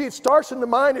 You see, it starts in the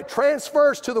mind, it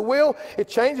transfers to the will, it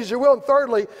changes your will, and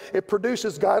thirdly, it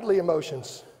produces godly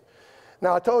emotions.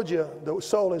 Now, I told you the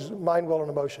soul is mind, will,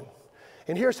 and emotion.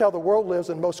 And here's how the world lives,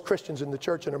 and most Christians in the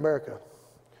church in America.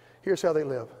 Here's how they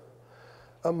live.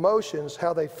 Emotions,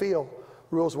 how they feel,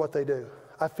 rules what they do.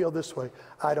 I feel this way.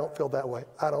 I don't feel that way.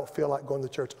 I don't feel like going to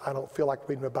church. I don't feel like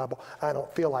reading the Bible. I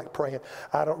don't feel like praying.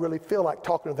 I don't really feel like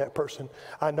talking to that person.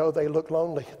 I know they look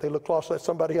lonely. They look lost like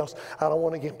somebody else. I don't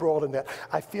want to get embroiled in that.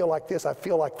 I feel like this. I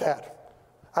feel like that.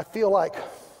 I feel like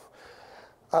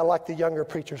I like the younger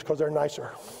preachers because they're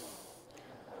nicer.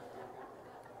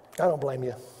 I don't blame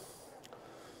you.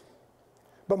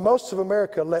 But most of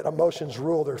America let emotions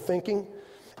rule their thinking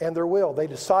and their will. They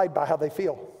decide by how they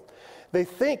feel. They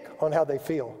think on how they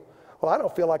feel. Well, I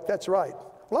don't feel like that's right.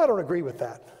 Well, I don't agree with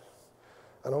that.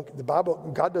 The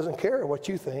Bible, God doesn't care what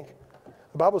you think.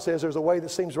 The Bible says there's a way that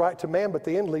seems right to man, but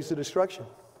the end leads to destruction.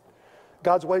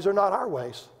 God's ways are not our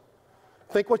ways.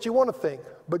 Think what you want to think,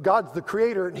 but God's the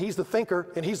creator, and He's the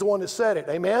thinker, and He's the one that said it.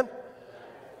 Amen?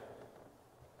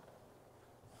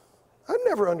 I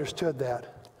never understood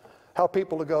that. How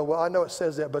people will go, well, I know it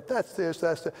says that, but that's this,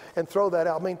 that's that, and throw that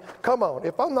out. I mean, come on.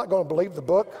 If I'm not going to believe the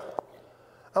book,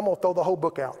 I'm going to throw the whole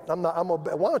book out.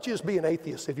 Why don't you just be an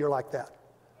atheist if you're like that?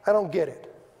 I don't get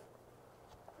it.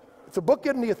 If the book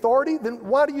isn't the authority, then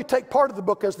why do you take part of the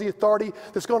book as the authority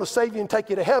that's going to save you and take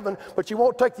you to heaven, but you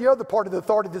won't take the other part of the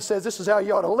authority that says this is how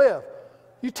you ought to live?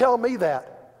 You tell me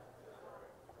that.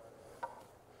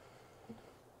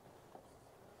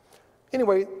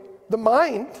 Anyway, the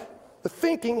mind, the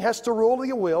thinking has to rule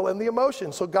the will and the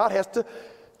emotion. So God has to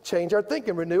change our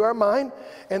thinking, renew our mind,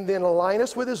 and then align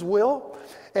us with His will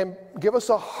and give us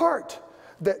a heart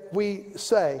that we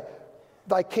say,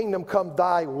 Thy kingdom come,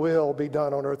 Thy will be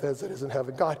done on earth as it is in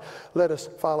heaven. God, let us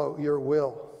follow Your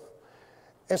will.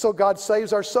 And so God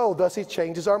saves our soul. Thus He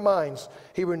changes our minds.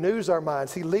 He renews our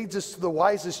minds. He leads us to the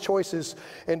wisest choices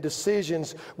and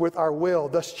decisions with our will,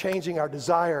 thus changing our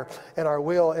desire and our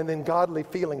will, and then godly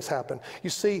feelings happen. You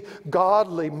see,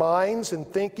 godly minds and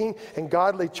thinking and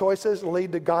godly choices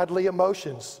lead to godly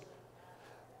emotions.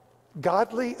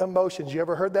 Godly emotions. You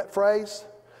ever heard that phrase?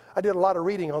 I did a lot of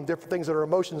reading on different things that are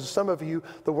emotions. Some of you,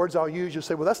 the words I'll use, you'll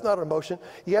say, well, that's not an emotion.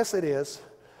 Yes, it is.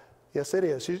 Yes, it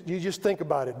is. You just think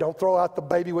about it. Don't throw out the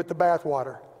baby with the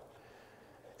bathwater.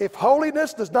 If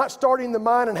holiness does not start in the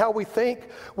mind and how we think,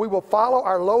 we will follow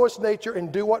our lowest nature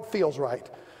and do what feels right.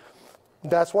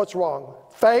 That's what's wrong.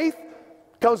 Faith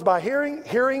Comes by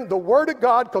hearing the Word of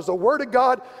God, because the Word of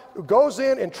God goes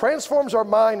in and transforms our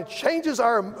mind and changes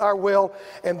our will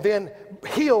and then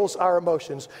heals our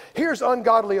emotions. Here's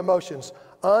ungodly emotions.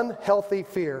 Unhealthy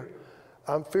fear.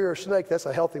 I'm fear of snake. That's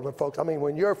a healthy one, folks. I mean,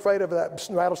 when you're afraid of that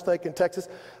rattlesnake in Texas,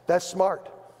 that's smart.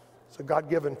 It's a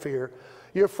God-given fear.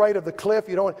 You're afraid of the cliff.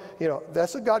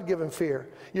 That's a God-given fear.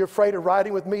 You're afraid of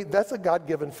riding with me. That's a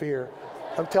God-given fear.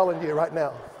 I'm telling you right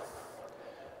now.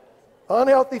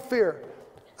 Unhealthy fear.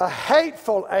 A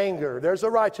hateful anger. There's a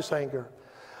righteous anger.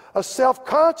 A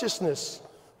self-consciousness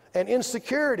and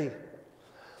insecurity.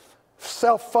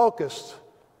 Self-focused.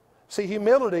 See,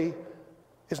 humility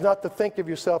is not to think of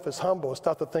yourself as humble. It's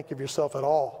not to think of yourself at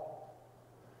all.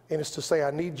 And it's to say, I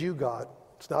need you, God.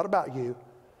 It's not about you.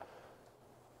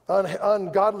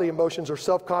 Ungodly emotions are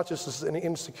self-consciousness and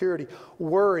insecurity,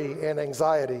 worry and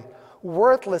anxiety.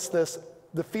 Worthlessness,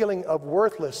 the feeling of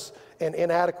worthless and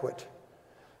inadequate.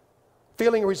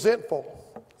 Feeling resentful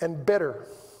and bitter.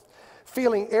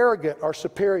 Feeling arrogant or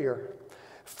superior.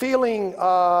 Feeling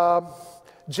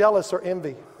jealous or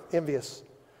envious.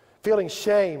 Feeling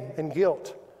shame and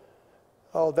guilt.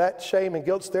 Oh, that shame and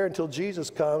guilt's there until Jesus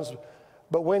comes.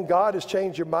 But when God has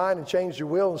changed your mind and changed your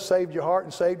will and saved your heart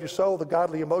and saved your soul, the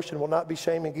godly emotion will not be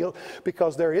shame and guilt,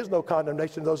 because there is no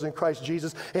condemnation to those in Christ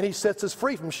Jesus, and He sets us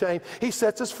free from shame. He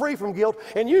sets us free from guilt,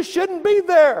 and you shouldn't be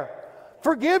there.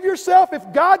 Forgive yourself.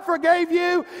 If God forgave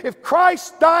you, if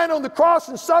Christ dying on the cross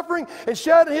and suffering and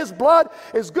shedding His blood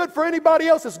is good for anybody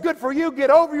else, it's good for you. Get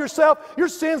over yourself. Your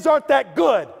sins aren't that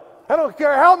good. I don't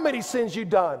care how many sins you've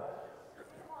done.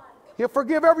 He'll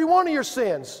forgive every one of your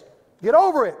sins. Get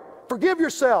over it. Forgive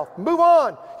yourself. Move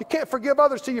on. You can't forgive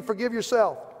others till you forgive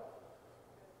yourself.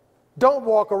 Don't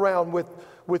walk around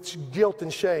with guilt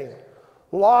and shame.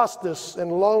 Lostness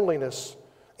and loneliness.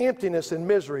 Emptiness and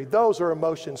misery. Those are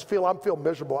emotions. I feel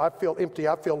miserable. I feel empty.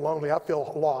 I feel lonely. I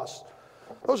feel lost.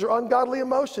 Those are ungodly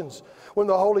emotions. When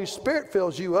the Holy Spirit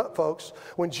fills you up, folks,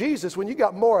 when you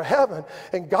got more of heaven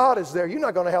and God is there, you're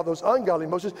not going to have those ungodly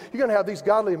emotions. You're going to have these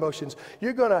godly emotions.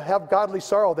 You're going to have godly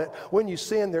sorrow that when you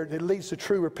sin there, it leads to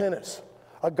true repentance.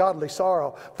 A godly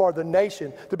sorrow for the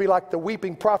nation, to be like the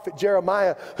weeping prophet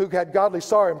Jeremiah, who had godly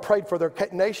sorrow and prayed for their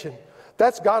nation.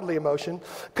 That's godly emotion.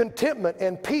 Contentment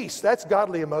and peace, that's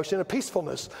godly emotion. A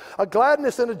peacefulness. A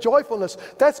gladness and a joyfulness,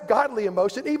 that's godly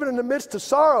emotion. Even in the midst of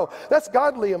sorrow, that's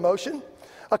godly emotion.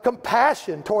 A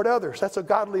compassion toward others, that's a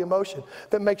godly emotion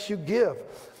that makes you give.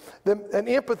 An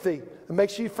empathy that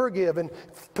makes you forgive, and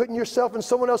putting yourself in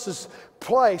someone else's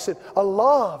place. And a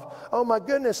love, oh my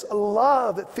goodness, a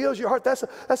love that fills your heart. That's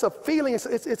a feeling. It's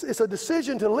a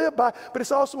decision to live by, but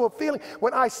it's also a feeling.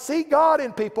 When I see God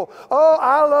in people, oh,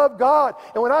 I love God.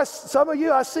 And when some of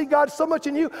you, I see God so much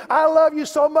in you, I love you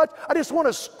so much, I just want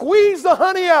to squeeze the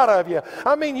honey out of you.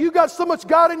 I mean, you got so much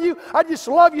God in you, I just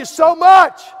love you so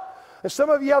much. And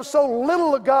some of you have so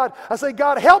little of God. I say,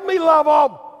 God, help me love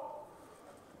them.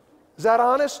 Is that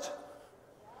honest?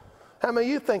 How many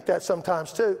of you think that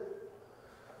sometimes too?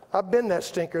 I've been that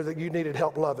stinker that you needed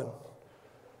help loving.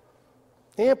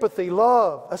 Empathy,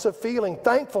 love, that's a feeling.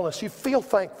 Thankfulness, you feel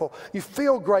thankful. You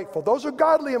feel grateful. Those are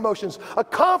godly emotions. A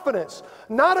confidence,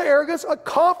 not an arrogance, a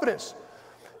confidence.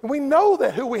 We know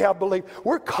that who we have believed.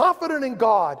 We're confident in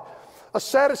God. A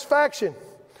satisfaction.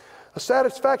 A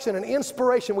satisfaction and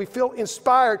inspiration. We feel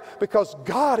inspired because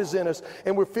God is in us,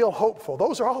 and we feel hopeful.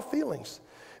 Those are all feelings.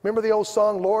 Remember the old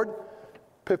song, Lord,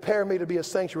 prepare me to be a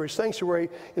sanctuary. Sanctuary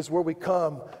is where we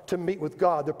come to meet with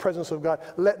God, the presence of God.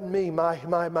 Let me,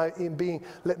 my in being,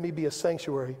 let me be a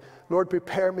sanctuary. Lord,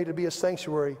 prepare me to be a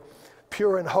sanctuary,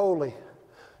 pure and holy,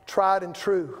 tried and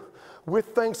true. With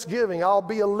thanksgiving, I'll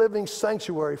be a living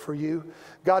sanctuary for you.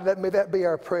 God, may that be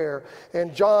our prayer.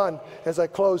 And John, as I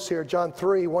close here, John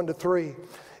 3, 1-3,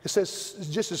 it says,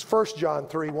 just as 1 John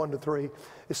 3, 1-3,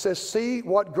 it says, see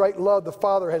what great love the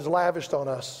Father has lavished on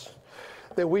us,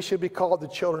 that we should be called the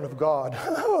children of God.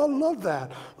 Oh, I love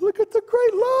that. Look at the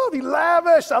great love. He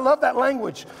lavished. I love that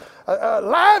language.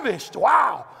 Lavished.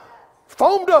 Wow.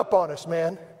 Foamed up on us,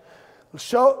 man.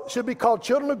 Should be called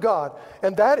children of God.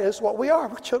 And that is what we are.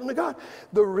 We're children of God.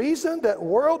 The reason that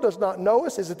world does not know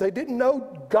us is that they didn't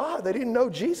know God. They didn't know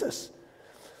Jesus.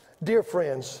 Dear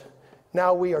friends,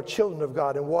 now we are children of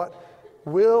God. And what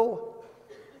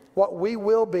we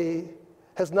will be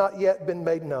has not yet been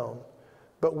made known.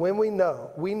 But when we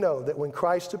know that when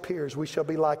Christ appears, we shall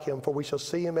be like him, for we shall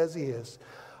see him as he is.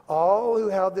 All who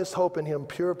have this hope in him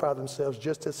purify themselves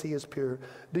just as he is pure.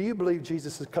 Do you believe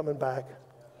Jesus is coming back?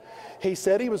 He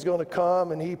said he was going to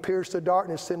come, and he pierced the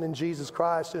darkness, sending Jesus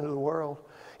Christ into the world.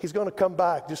 He's going to come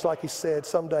back, just like he said,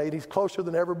 someday, and he's closer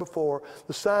than ever before.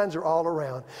 The signs are all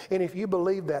around. And if you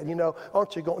believe that,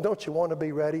 don't you want to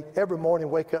be ready? Every morning,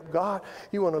 wake up, God,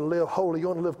 you want to live holy. You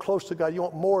want to live close to God. You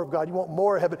want more of God. You want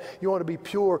more of heaven. You want to be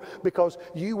pure because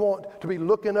you want to be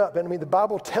looking up. And the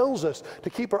Bible tells us to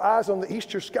keep our eyes on the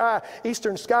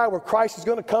eastern sky where Christ is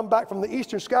going to come back from the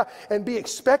eastern sky and be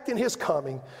expecting his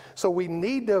coming. So we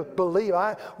need to believe.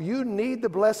 You need the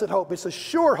blessed hope. It's a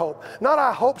sure hope. Not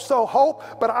I hope so hope,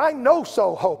 but I know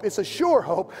so hope. It's a sure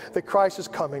hope that Christ is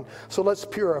coming. So let's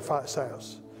purify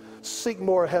ourselves. Seek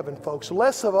more of heaven, folks.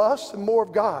 Less of us and more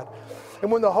of God.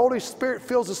 And when the Holy Spirit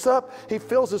fills us up, he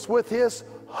fills us with his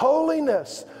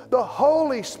holiness. The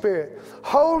Holy Spirit.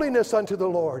 Holiness unto the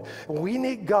Lord. We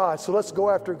need God, so let's go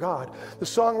after God. The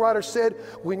songwriter said,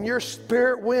 when your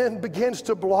spirit wind begins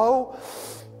to blow,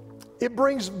 it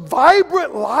brings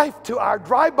vibrant life to our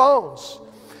dry bones.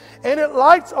 And it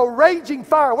lights a raging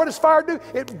fire. What does fire do?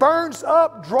 It burns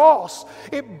up dross.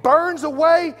 It burns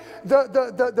away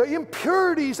the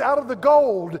impurities out of the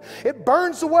gold. It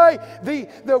burns away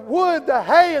the wood, the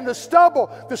hay, and the stubble,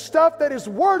 the stuff that is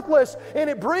worthless, and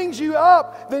it brings you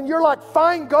up. Then you're like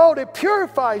fine gold. It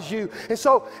purifies you.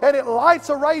 And it lights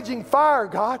a raging fire,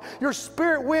 God. Your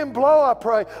spirit wind blow, I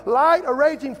pray. Light a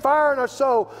raging fire in our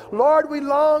soul. Lord, we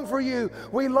long for you.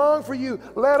 We long for you.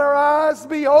 Let our eyes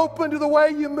be open to the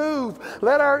way you move.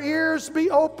 Let our ears be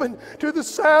open to the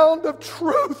sound of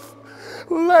truth.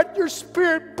 Let your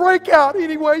spirit break out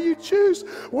any way you choose.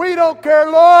 We don't care,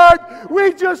 Lord.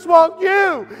 We just want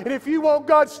you. And if you want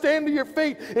God, stand to your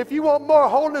feet. If you want more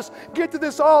holiness, get to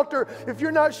this altar. If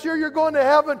you're not sure you're going to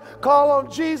heaven, call on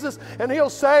Jesus and he'll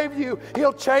save you.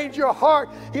 He'll change your heart.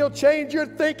 He'll change your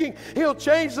thinking. He'll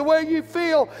change the way you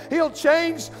feel. He'll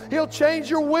change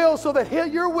your will so that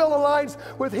your will aligns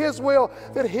with his will,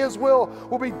 that his will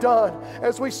be done.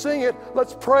 As we sing it,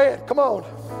 let's pray it. Come on.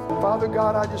 Father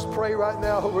God, I just pray right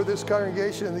now over this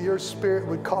congregation that your spirit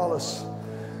would call us.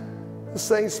 The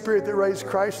same spirit that raised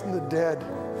Christ from the dead.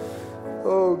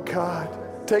 Oh God,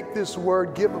 take this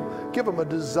word, give them a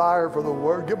desire for the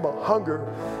word, give them a hunger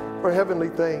for heavenly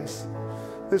things.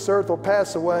 This earth will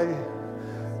pass away,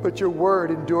 but your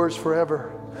word endures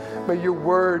forever. May your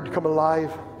word come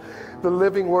alive. The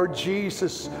living word,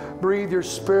 Jesus, breathe your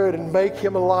spirit and make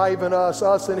him alive in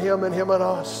us in him and him in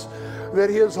us. That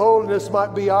his holiness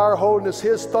might be our holiness,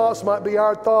 his thoughts might be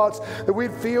our thoughts, that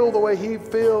we'd feel the way he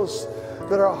feels,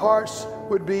 that our hearts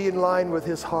would be in line with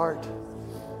his heart.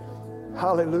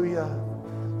 Hallelujah.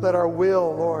 Let our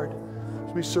will, Lord,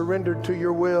 be surrendered to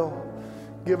your will.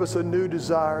 Give us a new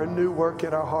desire, a new work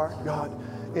in our heart, God.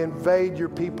 Invade your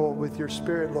people with your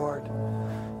spirit, Lord.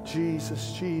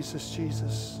 Jesus, Jesus,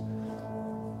 Jesus.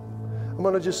 I'm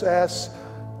going to just ask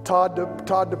Todd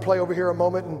to play over here a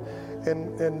moment,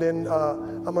 and then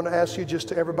I'm going to ask you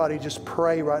everybody just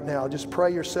pray right now. Just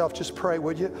pray yourself. Just pray,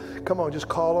 would you? Come on, just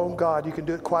call on God. You can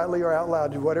do it quietly or out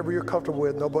loud. Do whatever you're comfortable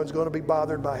with. Nobody's going to be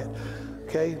bothered by it.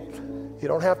 Okay? You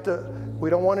don't have to. We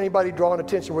don't want anybody drawing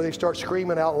attention where they start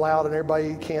screaming out loud and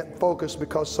everybody can't focus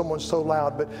because someone's so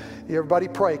loud. But everybody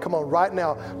pray. Come on, right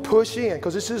now. Push in,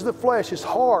 because this is the flesh. It's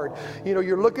hard.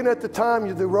 You're looking at the time.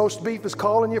 The roast beef is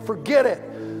calling you. Forget it.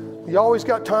 You always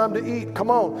got time to eat.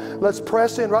 Come on, let's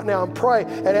press in right now and pray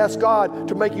and ask God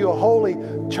to make you a holy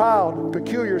child,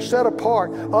 peculiar, set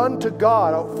apart unto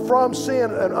God, from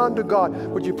sin and unto God.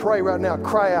 Would you pray right now?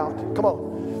 Cry out. Come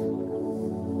on.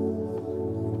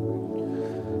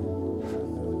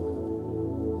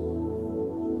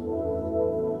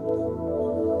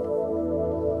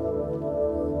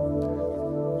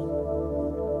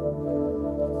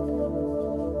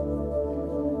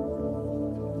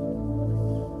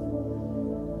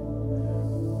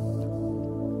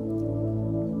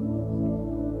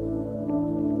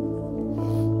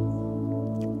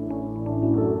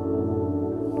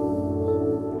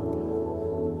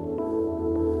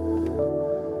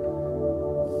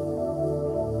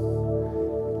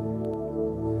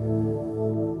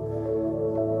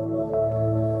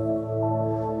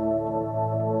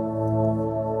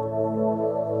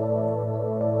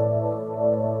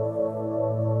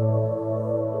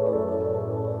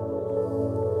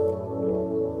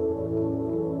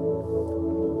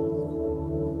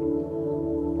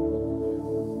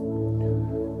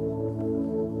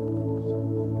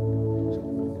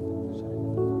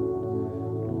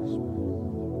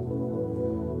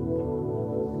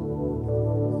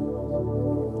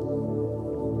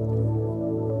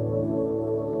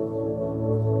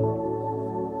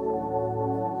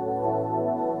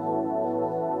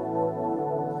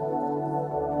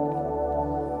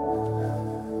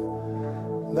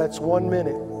 That's 1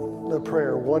 minute of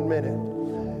prayer, 1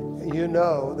 minute. you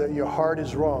know that your heart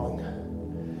is wrong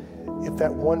if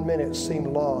that 1 minute seemed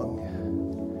long,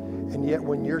 and yet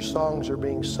when your songs are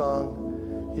being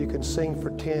sung, you can sing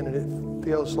for 10 and it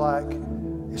feels like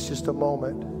it's just a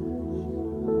moment.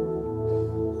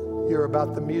 You're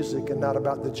about the music and not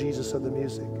about the Jesus of the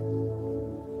music.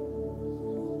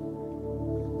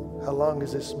 How long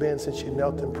has this been since you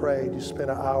knelt and prayed? You spent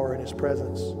an hour in His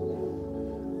presence.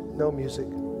 No music,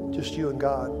 just you and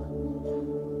God.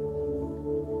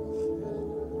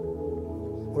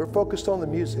 We're focused on the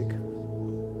music.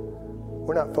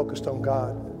 We're not focused on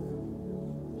God.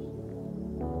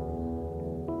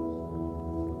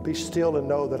 Be still and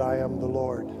know that I am the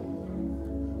Lord.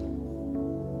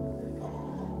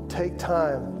 Take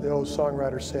time, the old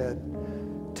songwriter said,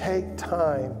 take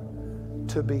time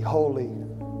to be holy.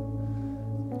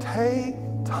 Take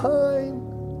time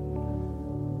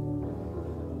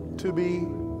to be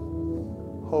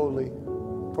holy,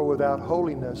 for without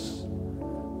holiness,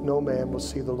 no man will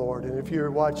see the Lord. And if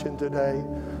you're watching today,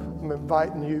 I'm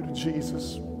inviting you to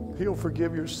Jesus. He'll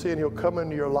forgive your sin. He'll come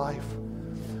into your life.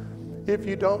 If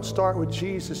you don't start with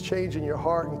Jesus changing your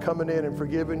heart and coming in and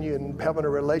forgiving you and having a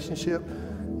relationship,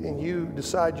 and you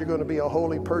decide you're going to be a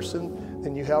holy person,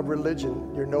 then you have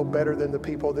religion. You're no better than the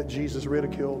people that Jesus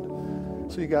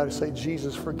ridiculed. So you got to say,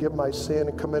 Jesus, forgive my sin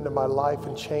and come into my life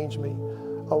and change me.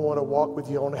 I want to walk with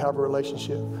you. I want to have a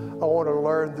relationship. I want to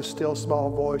learn the still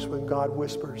small voice when God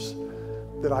whispers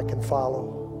that I can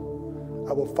follow.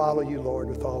 I will follow you, Lord,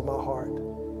 with all my heart,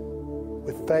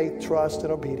 with faith, trust,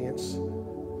 and obedience,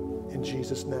 in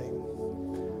Jesus' name.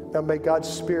 Now may God's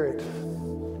Spirit,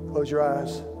 close your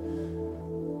eyes,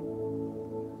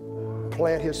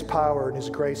 plant His power and His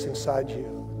grace inside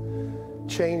you.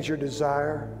 Change your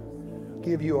desire,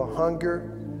 give you a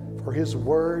hunger for His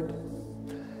Word,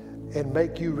 and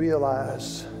make you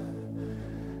realize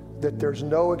that there's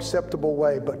no acceptable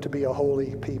way but to be a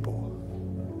holy people.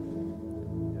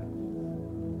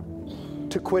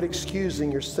 To quit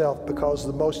excusing yourself because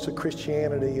the most of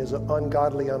Christianity is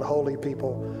ungodly, unholy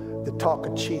people that talk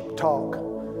a cheap talk.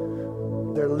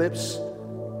 Their lips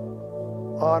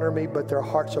honor me, but their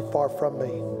hearts are far from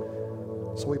me.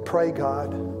 So we pray,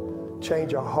 God,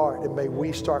 change our heart, and may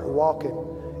we start walking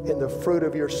in the fruit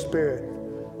of your Spirit,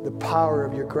 the power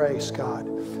of your grace, God.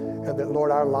 And that,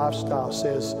 Lord, our lifestyle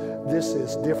says this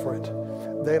is different.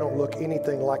 They don't look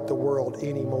anything like the world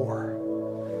anymore.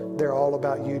 They're all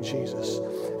about you, Jesus.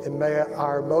 And may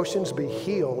our emotions be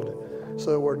healed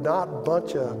so that we're not a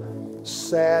bunch of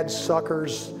sad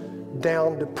suckers,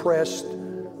 down, depressed,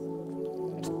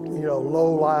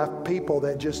 low-life people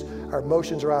that just, our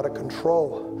emotions are out of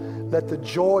control. Let the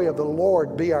joy of the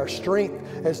Lord be our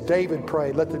strength, as David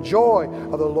prayed. Let the joy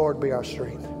of the Lord be our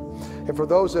strength. And for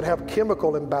those that have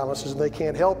chemical imbalances and they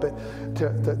can't help it,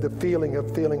 the feeling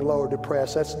of feeling low or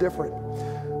depressed, that's different.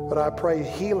 But I pray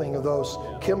healing of those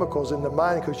chemicals in the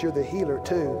mind, because you're the healer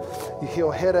too. You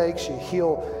heal headaches, you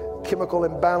heal chemical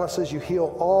imbalances, you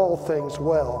heal all things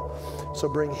well. So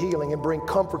bring healing and bring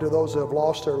comfort to those who have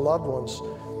lost their loved ones,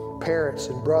 parents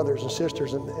and brothers and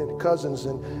sisters and cousins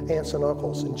and aunts and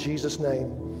uncles. In Jesus' name,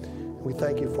 we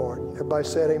thank you for it. Everybody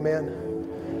said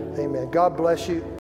amen. Amen. God bless you.